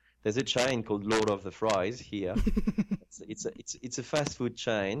a chain called Lord of the Fries here. It's a fast food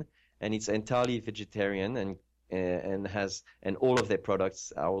chain, and it's entirely vegetarian, and all of their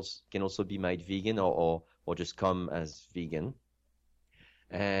products can also be made vegan or just come as vegan.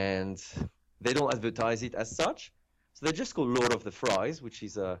 And they don't advertise it as such. So they're just called Lord of the Fries, which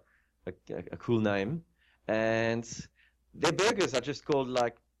is a cool name. And their burgers are just called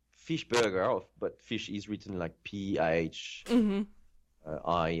like fish burger, but fish is written like PHISH,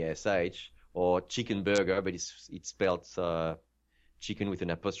 or chicken burger, but it's spelled chicken with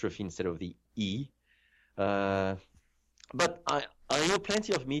an apostrophe instead of the E. But I know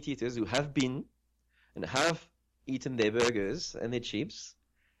plenty of meat eaters who have been and have eaten their burgers and their chips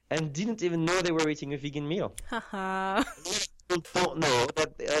and didn't even know they were eating a vegan meal. Haha. People don't know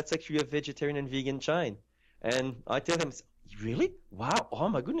that that's actually a vegetarian and vegan chain. And I tell them, really? Wow! Oh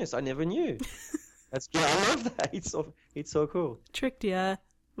my goodness, I never knew. I love that. It's so cool. Tricked ya.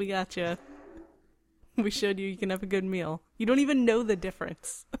 We got ya. We showed you can have a good meal. You don't even know the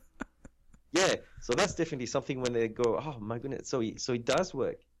difference. Yeah, so that's definitely something when they go, oh my goodness, so it does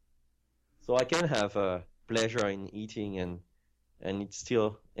work. So I can have pleasure in eating, and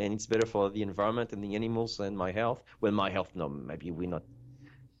it's better for the environment and the animals and my health. Well, my health, no, maybe we're not.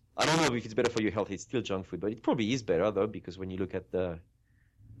 I don't know if it's better for your health. It's still junk food, but it probably is better though, because when you look at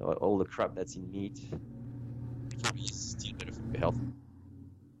all the crap that's in meat, it probably is still better for your health.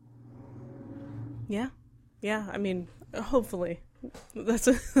 Yeah. I mean, hopefully, that's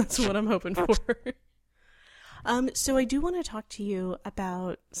what I'm hoping for. So I do want to talk to you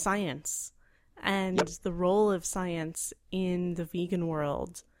about science and the role of science in the vegan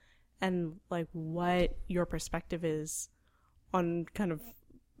world, and like what your perspective is on kind of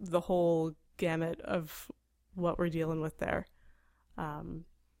the whole gamut of what we're dealing with there.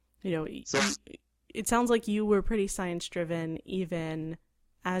 It sounds like you were pretty science driven even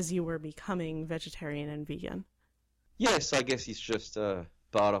as you were becoming vegetarian and vegan. Yes, I guess it's just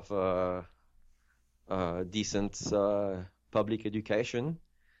part of decent public education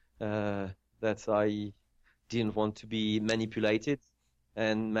that I didn't want to be manipulated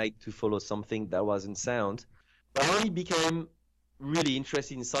and made to follow something that wasn't sound. But I only became really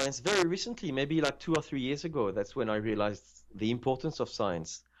interested in science very recently, maybe like 2 or 3 years ago. That's when I realized the importance of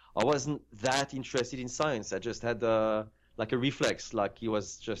science. I wasn't that interested in science. I just had like a reflex, like it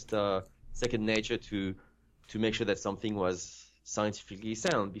was just second nature to make sure that something was scientifically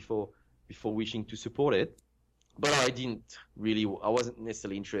sound before wishing to support it. But I wasn't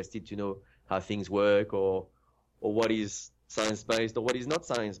necessarily interested to know how things work or what is science-based or what is not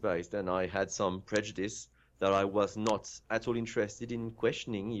science-based. And I had some prejudice that I was not at all interested in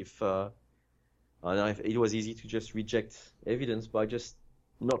questioning it was easy to just reject evidence by just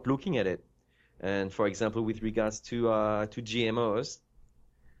not looking at it. And for example, with regards to GMOs,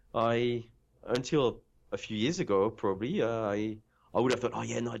 until a few years ago, probably, I would have thought, oh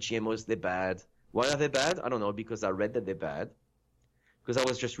yeah, no, GMOs, they're bad. Why are they bad? I don't know, because I read that they're bad. Because I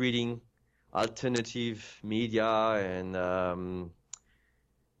was just reading alternative media and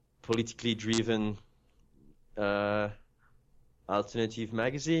politically driven alternative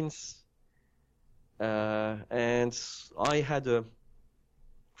magazines. And I had a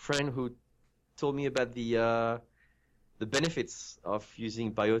friend who told me about the benefits of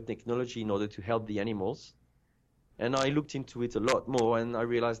using biotechnology in order to help the animals. And I looked into it a lot more, and I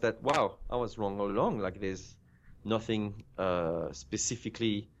realized that, wow, I was wrong all along. Like, there's nothing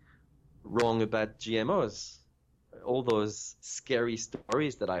specifically wrong about GMOs. All those scary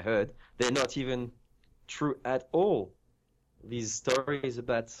stories that I heard, they're not even true at all. These stories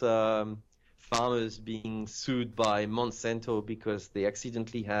about farmers being sued by Monsanto because they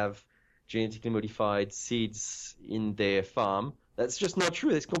accidentally have genetically modified seeds in their farm, that's just not true.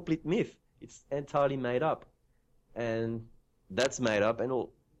 It's complete myth. It's entirely made up. And that's made up, and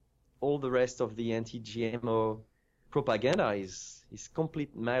all the rest of the anti-GMO propaganda is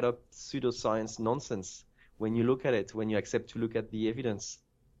complete made up pseudoscience nonsense when you look at it, when you accept to look at the evidence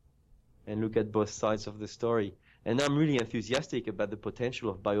and look at both sides of the story. And I'm really enthusiastic about the potential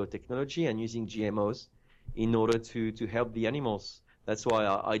of biotechnology and using GMOs in order to help the animals. That's why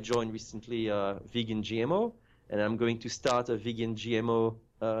I joined recently Vegan GMO, and I'm going to start a Vegan GMO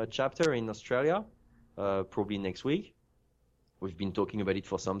chapter in Australia, probably next week. We've been talking about it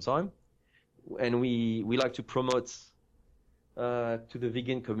for some time. And we like to promote to the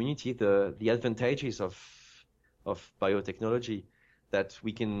vegan community the advantages of biotechnology, that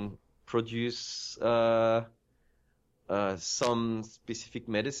we can produce some specific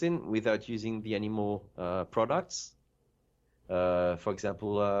medicine without using the animal products. For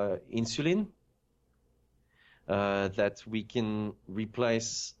example, insulin, that we can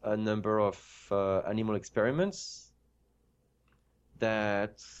replace a number of animal experiments,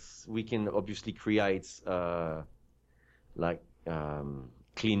 that we can obviously create like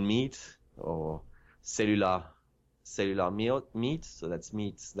clean meat or cellular meat. So that's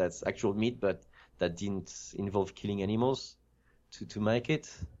meat, that's actual meat, but that didn't involve killing animals to make it.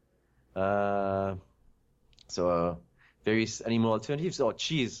 Various animal alternatives, or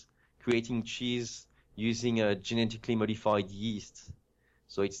cheese, creating cheese using a genetically modified yeast.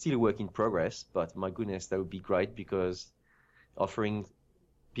 So it's still a work in progress, but my goodness, that would be great, because offering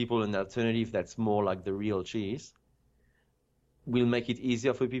people an alternative that's more like the real cheese will make it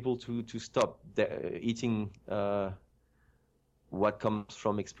easier for people to stop eating what comes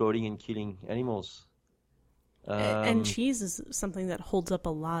from exploding and killing animals. And cheese is something that holds up a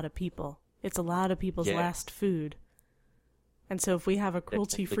lot of people. It's a lot of people's last food. And so if we have a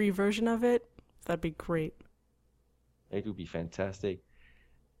cruelty-free version of it, that'd be great. It would be fantastic.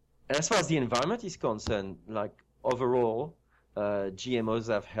 And as far as the environment is concerned, like overall, GMOs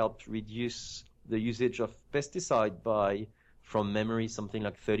have helped reduce the usage of pesticide by, from memory, something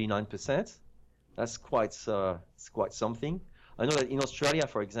like 39%. That's quite something. I know that in Australia,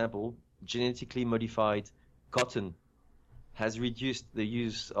 for example, genetically modified cotton has reduced the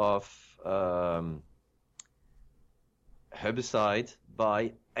use of herbicide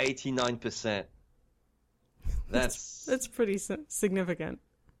by 89%. That's pretty significant.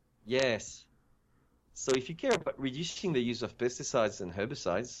 Yes. So if you care about reducing the use of pesticides and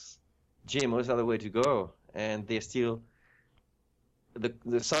herbicides, GMOs are the way to go. And they're still,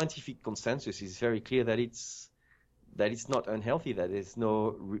 the scientific consensus is very clear that it's not unhealthy, that there's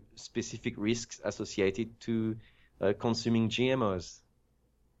no specific risks associated to consuming GMOs.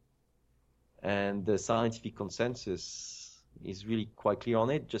 And the scientific consensus is really quite clear on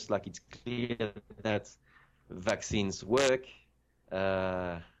it, just like it's clear that vaccines work,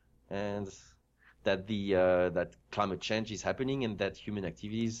 and that that climate change is happening, and that human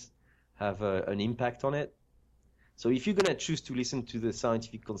activities have an impact on it. So if you're gonna choose to listen to the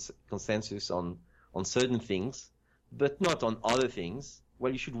scientific consensus on certain things, but not on other things,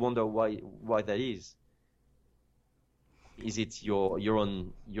 well, you should wonder why that is. Is it your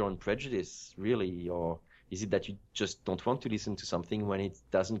own prejudice, really, or is it that you just don't want to listen to something when it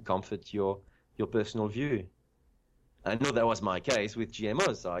doesn't comfort your personal view? I know that was my case with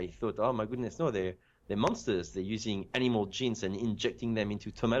GMOs. I thought, oh my goodness, no, they're monsters. They're using animal genes and injecting them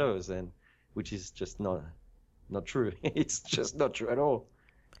into tomatoes, and which is just not true. It's just not true at all.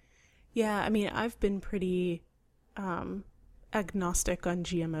 Yeah, I mean, I've been pretty agnostic on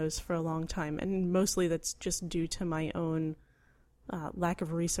GMOs for a long time, and mostly that's just due to my own lack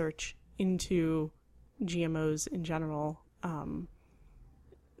of research into GMOs in general.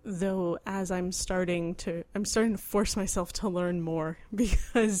 Though as I'm starting to force myself to learn more,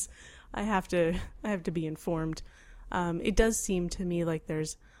 because I have to be informed. It does seem to me like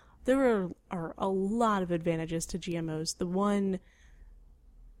there are a lot of advantages to GMOs. The one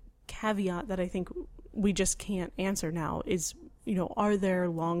caveat that I think we just can't answer now is, are there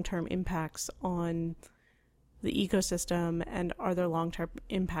long-term impacts on the ecosystem, and are there long-term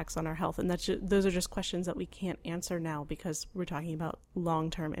impacts on our health? And those are just questions that we can't answer now, because we're talking about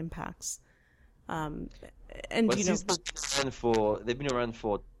long-term impacts. And they've been around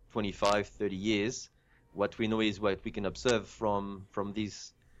for 25, 30 years. What we know is what we can observe from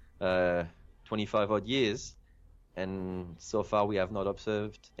these 25 odd years, and so far we have not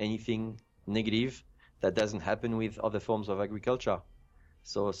observed anything negative that doesn't happen with other forms of agriculture.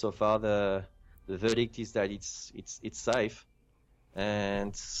 So far the verdict is that it's safe,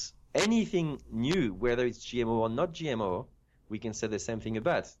 and anything new, whether it's GMO or not GMO, we can say the same thing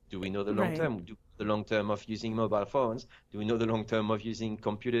about. Do we know the long term? Right. Do the long term of using mobile phones? Do we know the long term of using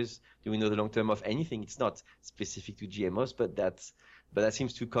computers? Do we know the long term of anything? It's not specific to GMOs, but that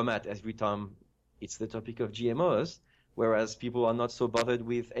seems to come at every time it's the topic of GMOs, whereas people are not so bothered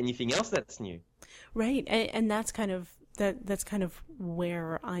with anything else that's new. Right, and that's kind of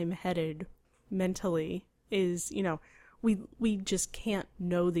where I'm headed mentally. Is we just can't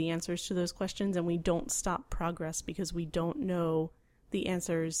know the answers to those questions, and we don't stop progress because we don't know the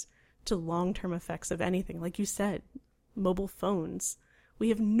answers to long-term effects of anything. Like you said, mobile phones. We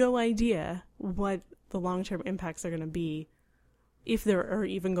have no idea what the long-term impacts are going to be, if there are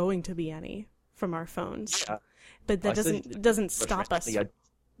even going to be any, from our phones. Yeah. But that doesn't stop us. Yeah,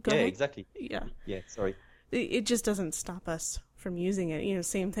 ahead. Exactly. Yeah. Yeah, sorry. It just doesn't stop us from using it.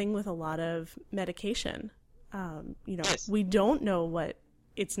 Same thing with a lot of medication. Yes. We don't know what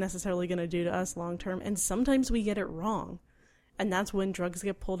it's necessarily going to do to us long term, and sometimes we get it wrong. And that's when drugs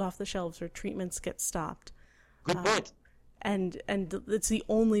get pulled off the shelves or treatments get stopped. Good point. And it's the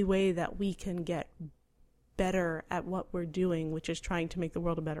only way that we can get better at what we're doing, which is trying to make the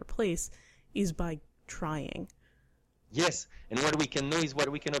world a better place, is by trying. Yes, and what we can know is what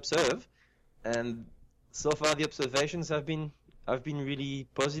we can observe, and so far the observations have been really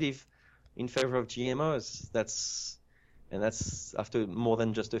positive in favor of GMOs. That's after more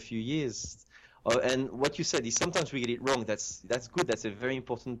than just a few years. And what you said is sometimes we get it wrong. That's good. That's a very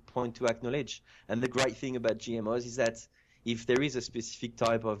important point to acknowledge. And the great thing about GMOs is that if there is a specific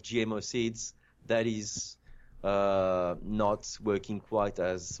type of GMO seeds that is not working quite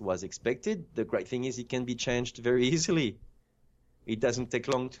as was expected, the great thing is it can be changed very easily. It doesn't take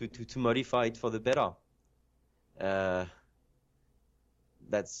long to modify it for the better.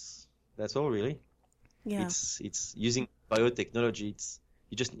 That's all really. Yeah. It's using biotechnology.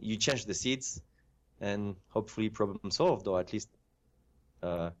 You change the seeds, and hopefully problem solved, or at least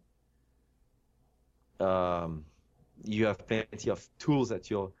you have plenty of tools that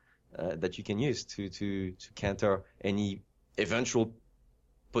you can use to counter any eventual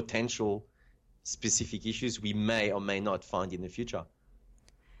potential specific issues we may or may not find in the future.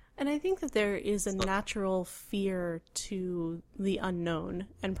 And I think that there is a natural fear to the unknown,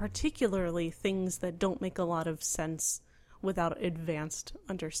 and particularly things that don't make a lot of sense without advanced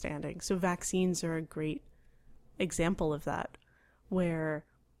understanding. So vaccines are a great example of that, where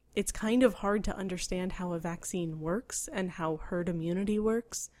it's kind of hard to understand how a vaccine works and how herd immunity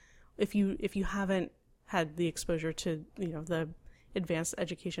works if you haven't had the exposure to, the advanced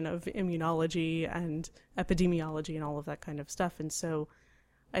education of immunology and epidemiology and all of that kind of stuff. And so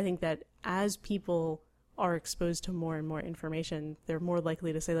I think that as people are exposed to more and more information, they're more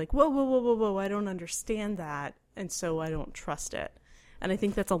likely to say like, whoa, I don't understand that, and so I don't trust it. And I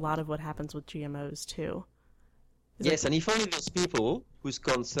think that's a lot of what happens with GMOs too. Yes, and if only those people whose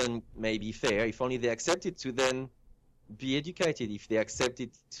concern may be fair, if only they accept it to then be educated, if they accept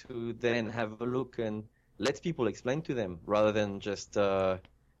it to then have a look and let people explain to them, rather than just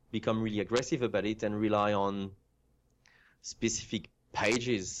become really aggressive about it and rely on specific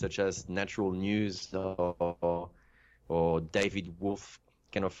pages such as Natural News or David Wolf,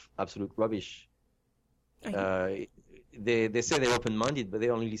 kind of absolute rubbish. They say they're open-minded, but they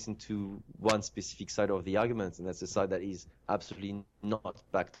only listen to one specific side of the argument, and that's a side that is absolutely not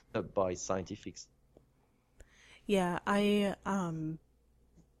backed up by scientifics. Yeah,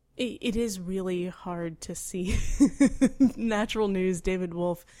 it is really hard to see Natural News, David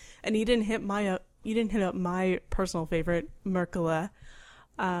Wolf, and he didn't hit up my personal favorite, Merkele.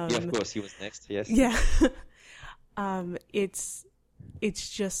 Yeah, of course, he was next. Yes. Yeah.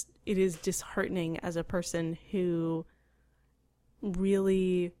 It is disheartening as a person who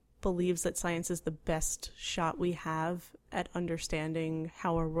really believes that science is the best shot we have at understanding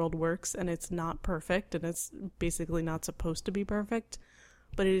how our world works, and it's not perfect, and it's basically not supposed to be perfect,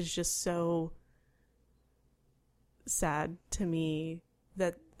 but it is just so sad to me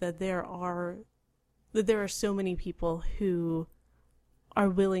that there are so many people who are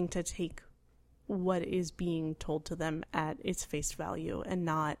willing to take what is being told to them at its face value and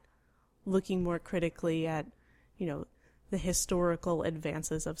not looking more critically at, the historical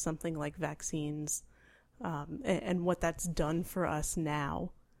advances of something like vaccines, and what that's done for us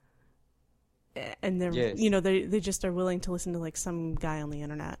now. And they're, yes. They just are willing to listen to like some guy on the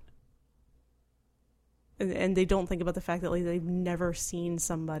internet. And they don't think about the fact that like they've never seen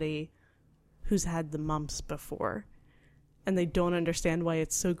somebody who's had the mumps before. And they don't understand why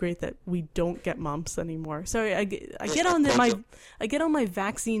it's so great that we don't get mumps anymore. Sorry, I get on my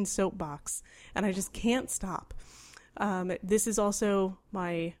vaccine soapbox, and I just can't stop. This is also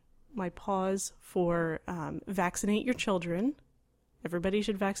my pause for vaccinate your children. Everybody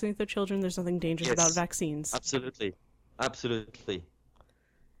should vaccinate their children. There's nothing dangerous about vaccines. Absolutely.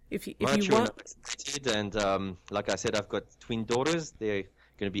 If you children want, are vaccinated, and like I said, I've got twin daughters. They're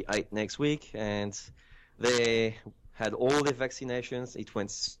going to be 8 next week, and they had all their vaccinations. It went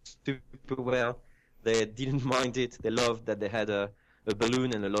super well. They didn't mind it. They loved that they had a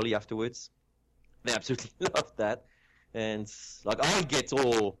balloon and a lolly afterwards. They absolutely loved that. And like I get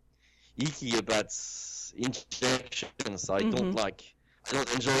all icky about injections. I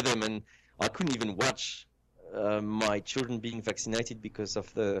don't enjoy them, and I couldn't even watch my children being vaccinated because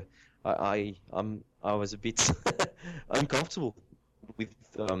of I was a bit uncomfortable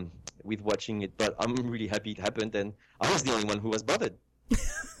with watching it, but I'm really happy it happened, and I was the only one who was bothered.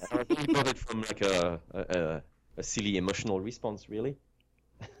 I was really bothered from like a silly emotional response, really.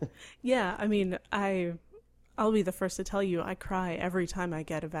 Yeah, I mean, I'll be the first to tell you I cry every time I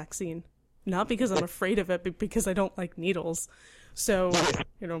get a vaccine. Not because I'm afraid of it, but because I don't like needles. So,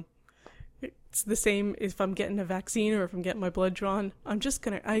 It's the same if I'm getting a vaccine or if I'm getting my blood drawn. I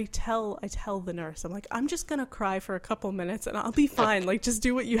tell the nurse, I'm like, I'm just gonna cry for a couple minutes and I'll be fine. Like, just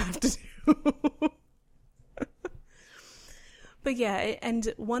do what you have to do. But yeah,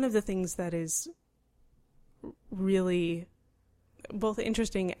 and one of the things that is really both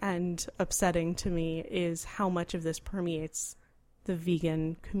interesting and upsetting to me is how much of this permeates the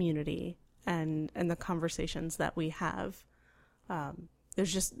vegan community and the conversations that we have. There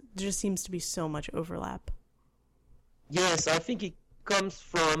just seems to be so much overlap. Yes, I think it comes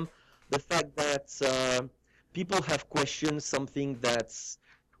from the fact that people have questioned something that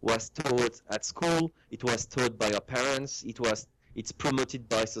was taught at school, it was taught by our parents, it's promoted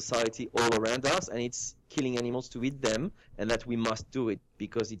by society all around us, and it's killing animals to eat them, and that we must do it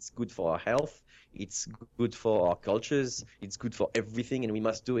because it's good for our health, it's good for our cultures, it's good for everything, and we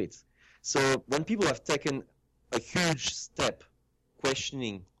must do it. So when people have taken a huge step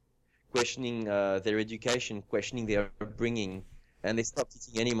questioning their education, questioning their upbringing, and they stop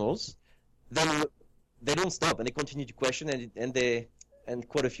eating animals, then they don't stop and they continue to question, and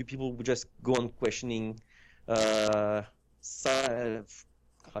quite a few people would just go on questioning. How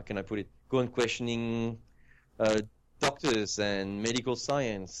can I put it? Go on questioning doctors and medical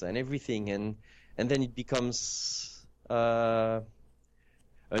science and everything, and then it becomes a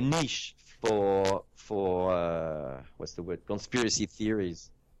niche for what's the word? Conspiracy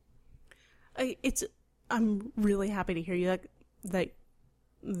theories. I'm really happy to hear you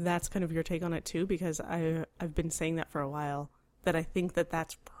that's kind of your take on it too, because I've been saying that for a while, that I think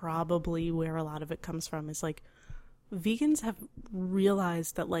that's probably where a lot of it comes from, is like vegans have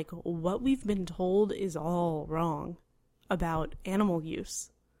realized that like what we've been told is all wrong about animal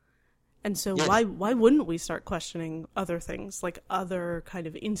use. And so yes. why wouldn't we start questioning other things, like other kind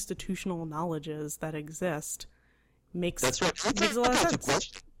of institutional knowledges that exist? That's right. Makes a lot of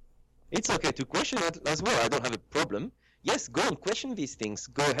sense. It's okay to question it as well. I don't have a problem. Yes, go and question these things.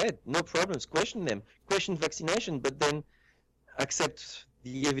 Go ahead. No problems. Question them. Question vaccination, but then accept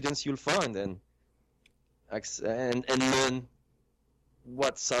the evidence you'll find and learn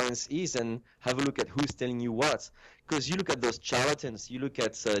what science is and have a look at who's telling you what. Because you look at those charlatans, you look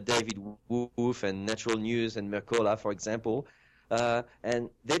at David Wolf and Natural News and Mercola, for example, and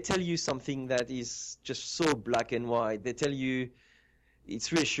they tell you something that is just so black and white. They tell you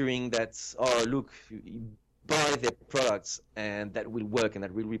it's reassuring that, oh, look, you buy their products and that will work and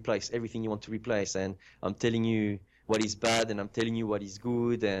that will replace everything you want to replace. And I'm telling you what is bad and I'm telling you what is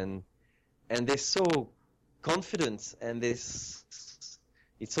good. And they're so confident, and it's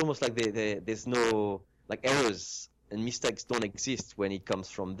almost like there's no, like, errors and mistakes don't exist when it comes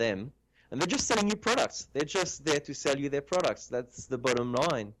from them. And they're just selling you products. They're just there to sell you their products. That's the bottom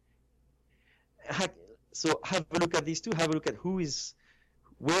line. So have a look at these two. Have a look at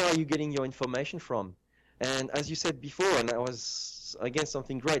where are you getting your information from? And as you said before, and that was, again,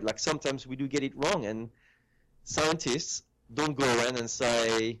 something great, like sometimes we do get it wrong, and scientists don't go around and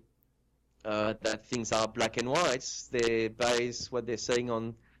say that things are black and white. They base what they're saying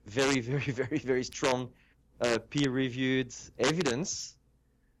on very, very, very, very strong peer-reviewed evidence,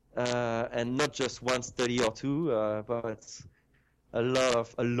 and not just one study or two, but a lot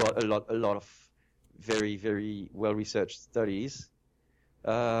of very, very well-researched studies.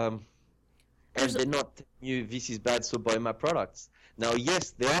 And they're not telling you this is bad, so buy my products. Now,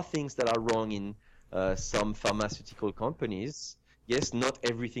 yes, there are things that are wrong in some pharmaceutical companies. Yes, not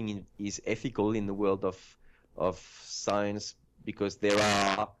everything is ethical in the world of science, because there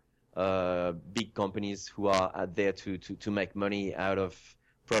are big companies who are out there to make money out of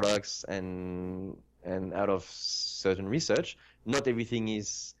products and out of certain research. Not everything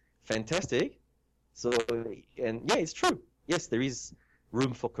is fantastic. So, and yeah, it's true. Yes, there is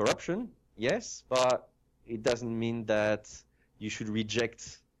room for corruption. Yes, but it doesn't mean that you should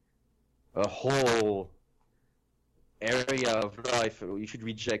reject a whole area of life, or you should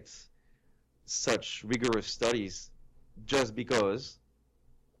reject such rigorous studies just because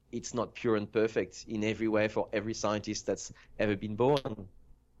it's not pure and perfect in every way for every scientist that's ever been born.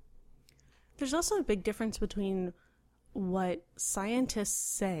 There's also a big difference between what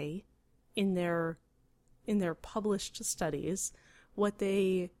scientists say in their published studies, what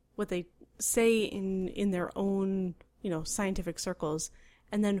they say in their own, scientific circles,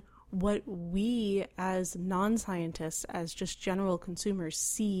 and then what we as non-scientists, as just general consumers,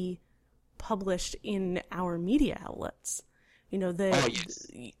 see published in our media outlets. The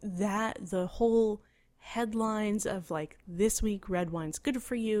whole headlines of like, this week red wine's good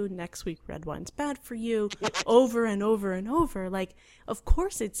for you, next week red wine's bad for you, over and over and over. Like, of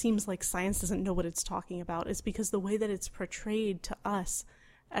course it seems like science doesn't know what it's talking about. It's because the way that it's portrayed to us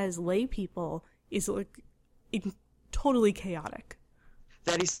as lay people is like totally chaotic.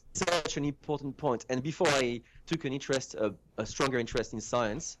 That is such an important point. And before I took a stronger interest in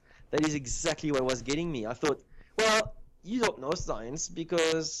science, that is exactly what was getting me. I thought, well, you don't know science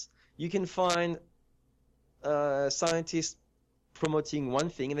because you can find scientists promoting one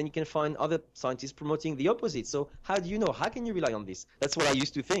thing and then you can find other scientists promoting the opposite. So how do you know? How can you rely on this? That's what I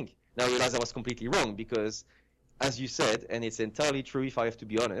used to think. Now I realize I was completely wrong because, as you said, and it's entirely true if I have to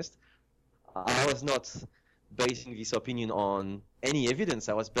be honest, I was not basing this opinion on any evidence.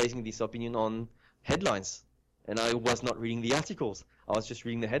 I was basing this opinion on headlines. And I was not reading the articles. I was just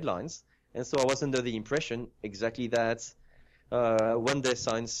reading the headlines. And so I was under the impression exactly that one day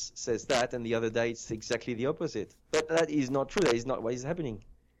science says that and the other day it's exactly the opposite. But that is not true. That is not what is happening.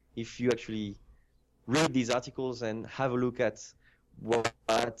 If you actually read these articles and have a look at what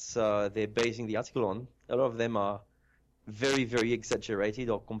they're basing the article on, a lot of them are very, very exaggerated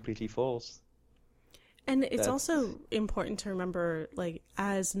or completely false. And it's also important to remember, like,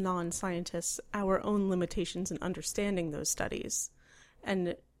 as non-scientists, our own limitations in understanding those studies.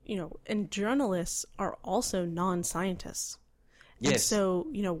 And, you know, and journalists are also non-scientists. Yes. And so,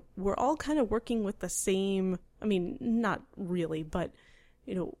 you know, we're all kind of working with the same, I mean, not really, but,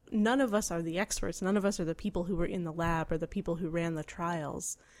 you know, none of us are the experts. None of us are the people who were in the lab or the people who ran the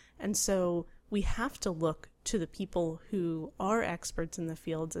trials. And so we have to look to the people who are experts in the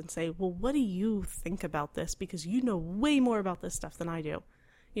fields and say, well, what do you think about this? Because you know way more about this stuff than I do.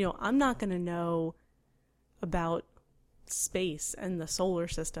 You know, I'm not going to know about space and the solar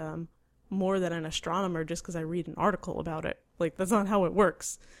system more than an astronomer just because I read an article about it. Like, that's not how it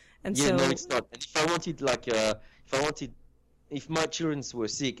works. And no, it's not. And if I wanted, if my children were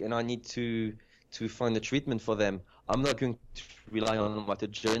sick and I need to find a treatment for them, I'm not going to rely on what a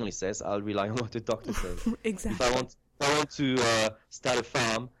journalist says. I'll rely on what a doctor says. Exactly. If I want to start a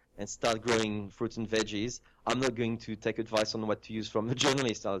farm and start growing fruits and veggies, I'm not going to take advice on what to use from a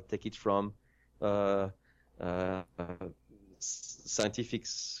journalist. I'll take it from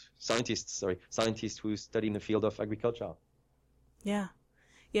scientists who study in the field of agriculture. Yeah.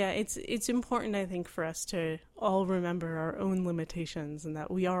 Yeah, it's important, I think, for us to all remember our own limitations and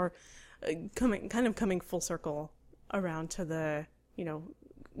that we are coming full circle around to the, you know,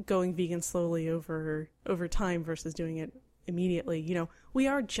 going vegan slowly over time versus doing it immediately. You know, we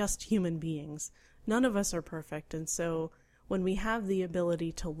are just human beings. None of us are perfect. And so when we have the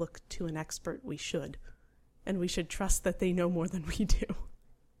ability to look to an expert, we should. And we should trust that they know more than we do.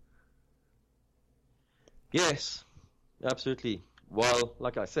 Yes, absolutely. Well,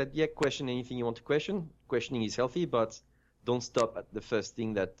 like I said, question anything you want to question. Questioning is healthy, but don't stop at the first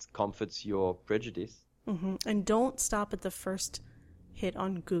thing that comforts your prejudice. Mm-hmm. And don't stop at the first hit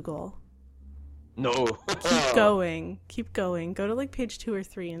on Google. No. Keep going. Go to like page 2 or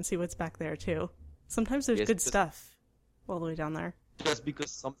 3 and see what's back there too. Sometimes there's good stuff all the way down there. Just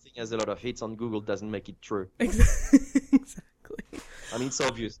because something has a lot of hits on Google doesn't make it true. Exactly. I mean, it's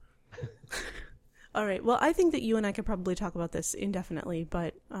obvious. All right. Well, I think that you and I could probably talk about this indefinitely,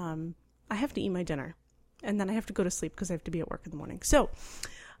 but I have to eat my dinner. And then I have to go to sleep because I have to be at work in the morning. So,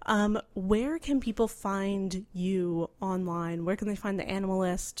 where can people find you online? Where can they find the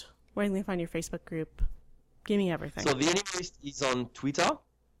Animalist? Where can they find your Facebook group? Give me everything. So the Animalist is on Twitter,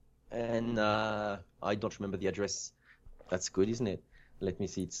 and I don't remember the address. That's good, isn't it? Let me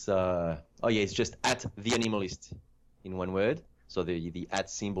see. It's it's just at the Animalist in one word. So the at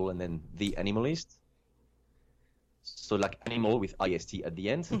symbol and then the Animalist. So like animal with IST at the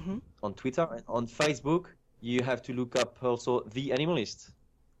end on Twitter. And on Facebook, you have to look up also the Animalist.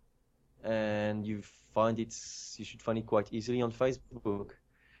 And you should find it quite easily on Facebook.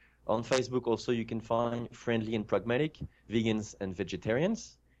 On Facebook also you can find Friendly and Pragmatic, Vegans and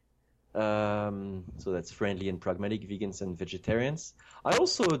Vegetarians. So that's Friendly and Pragmatic, Vegans and Vegetarians. I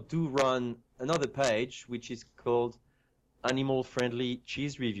also do run another page which is called Animal Friendly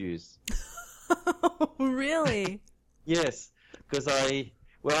Cheese Reviews. Really? Yes, because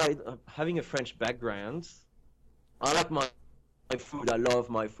having a French background, I like my food. I love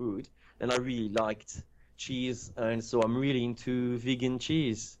my food, and I really liked cheese, and so I'm really into vegan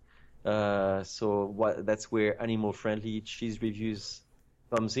cheese. That's where Animal Friendly Cheese Reviews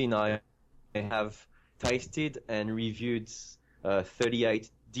comes in. I have tasted and reviewed 38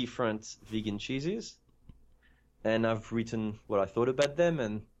 different vegan cheeses, and I've written what I thought about them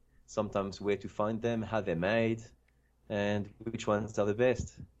and sometimes where to find them, how they're made, and which ones are the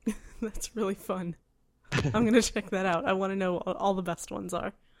best. That's really fun. I'm going to check that out. I want to know what all the best ones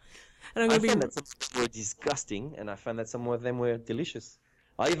are. And I found that some of them were disgusting, and I found that some of them were delicious.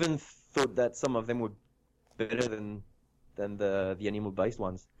 I even thought that some of them were better than than the animal-based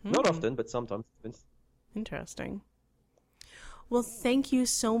ones. Not often, but sometimes. Interesting. Well, thank you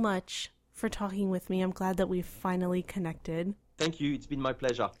so much for talking with me. I'm glad that we've finally connected. Thank you. It's been my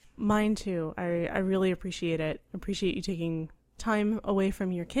pleasure. Mine too. I really appreciate it. Appreciate you taking time away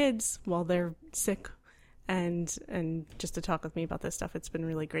from your kids while they're sick and just to talk with me about this stuff. It's been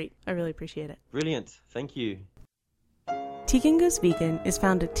really great. I really appreciate it. Brilliant. Thank you. Tegan Goes Vegan is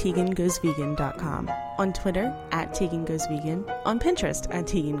found at tegangoesvegan.com, on Twitter at Tegan Goes Vegan, on Pinterest at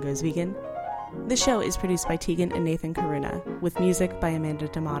Tegan Goes Vegan. The show is produced by Tegan and Nathan Karuna, with music by Amanda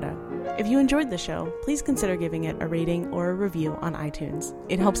D'Amato. If you enjoyed the show, please consider giving it a rating or a review on iTunes.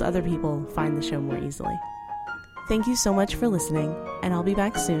 It helps other people find the show more easily. Thank you so much for listening, and I'll be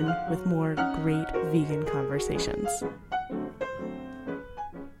back soon with more great vegan conversations.